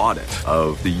first audit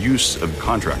of the use of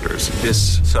contractors.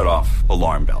 This set off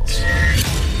alarm bells.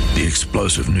 The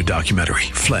explosive new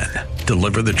documentary, Flynn,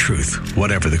 Deliver the Truth,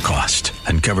 Whatever the Cost,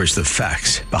 uncovers the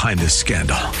facts behind this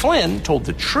scandal. Flynn told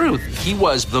the truth. He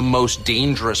was the most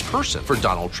dangerous person for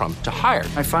Donald Trump to hire.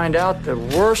 I find out the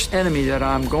worst enemy that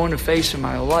I'm going to face in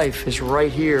my life is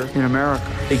right here in America.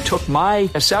 They took my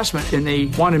assessment and they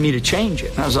wanted me to change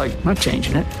it. And I was like, I'm not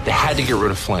changing it. They had to get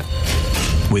rid of Flynn.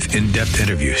 With in-depth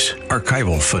interviews,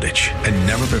 archival footage, and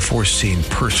never-before-seen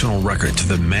personal records of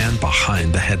the man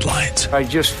behind the headlines. I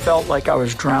just felt like I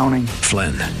was drowning.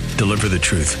 Flynn, Deliver the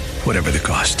Truth, Whatever the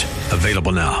Cost.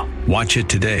 Available now. Watch it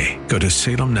today. Go to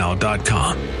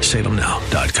salemnow.com.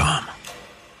 salemnow.com.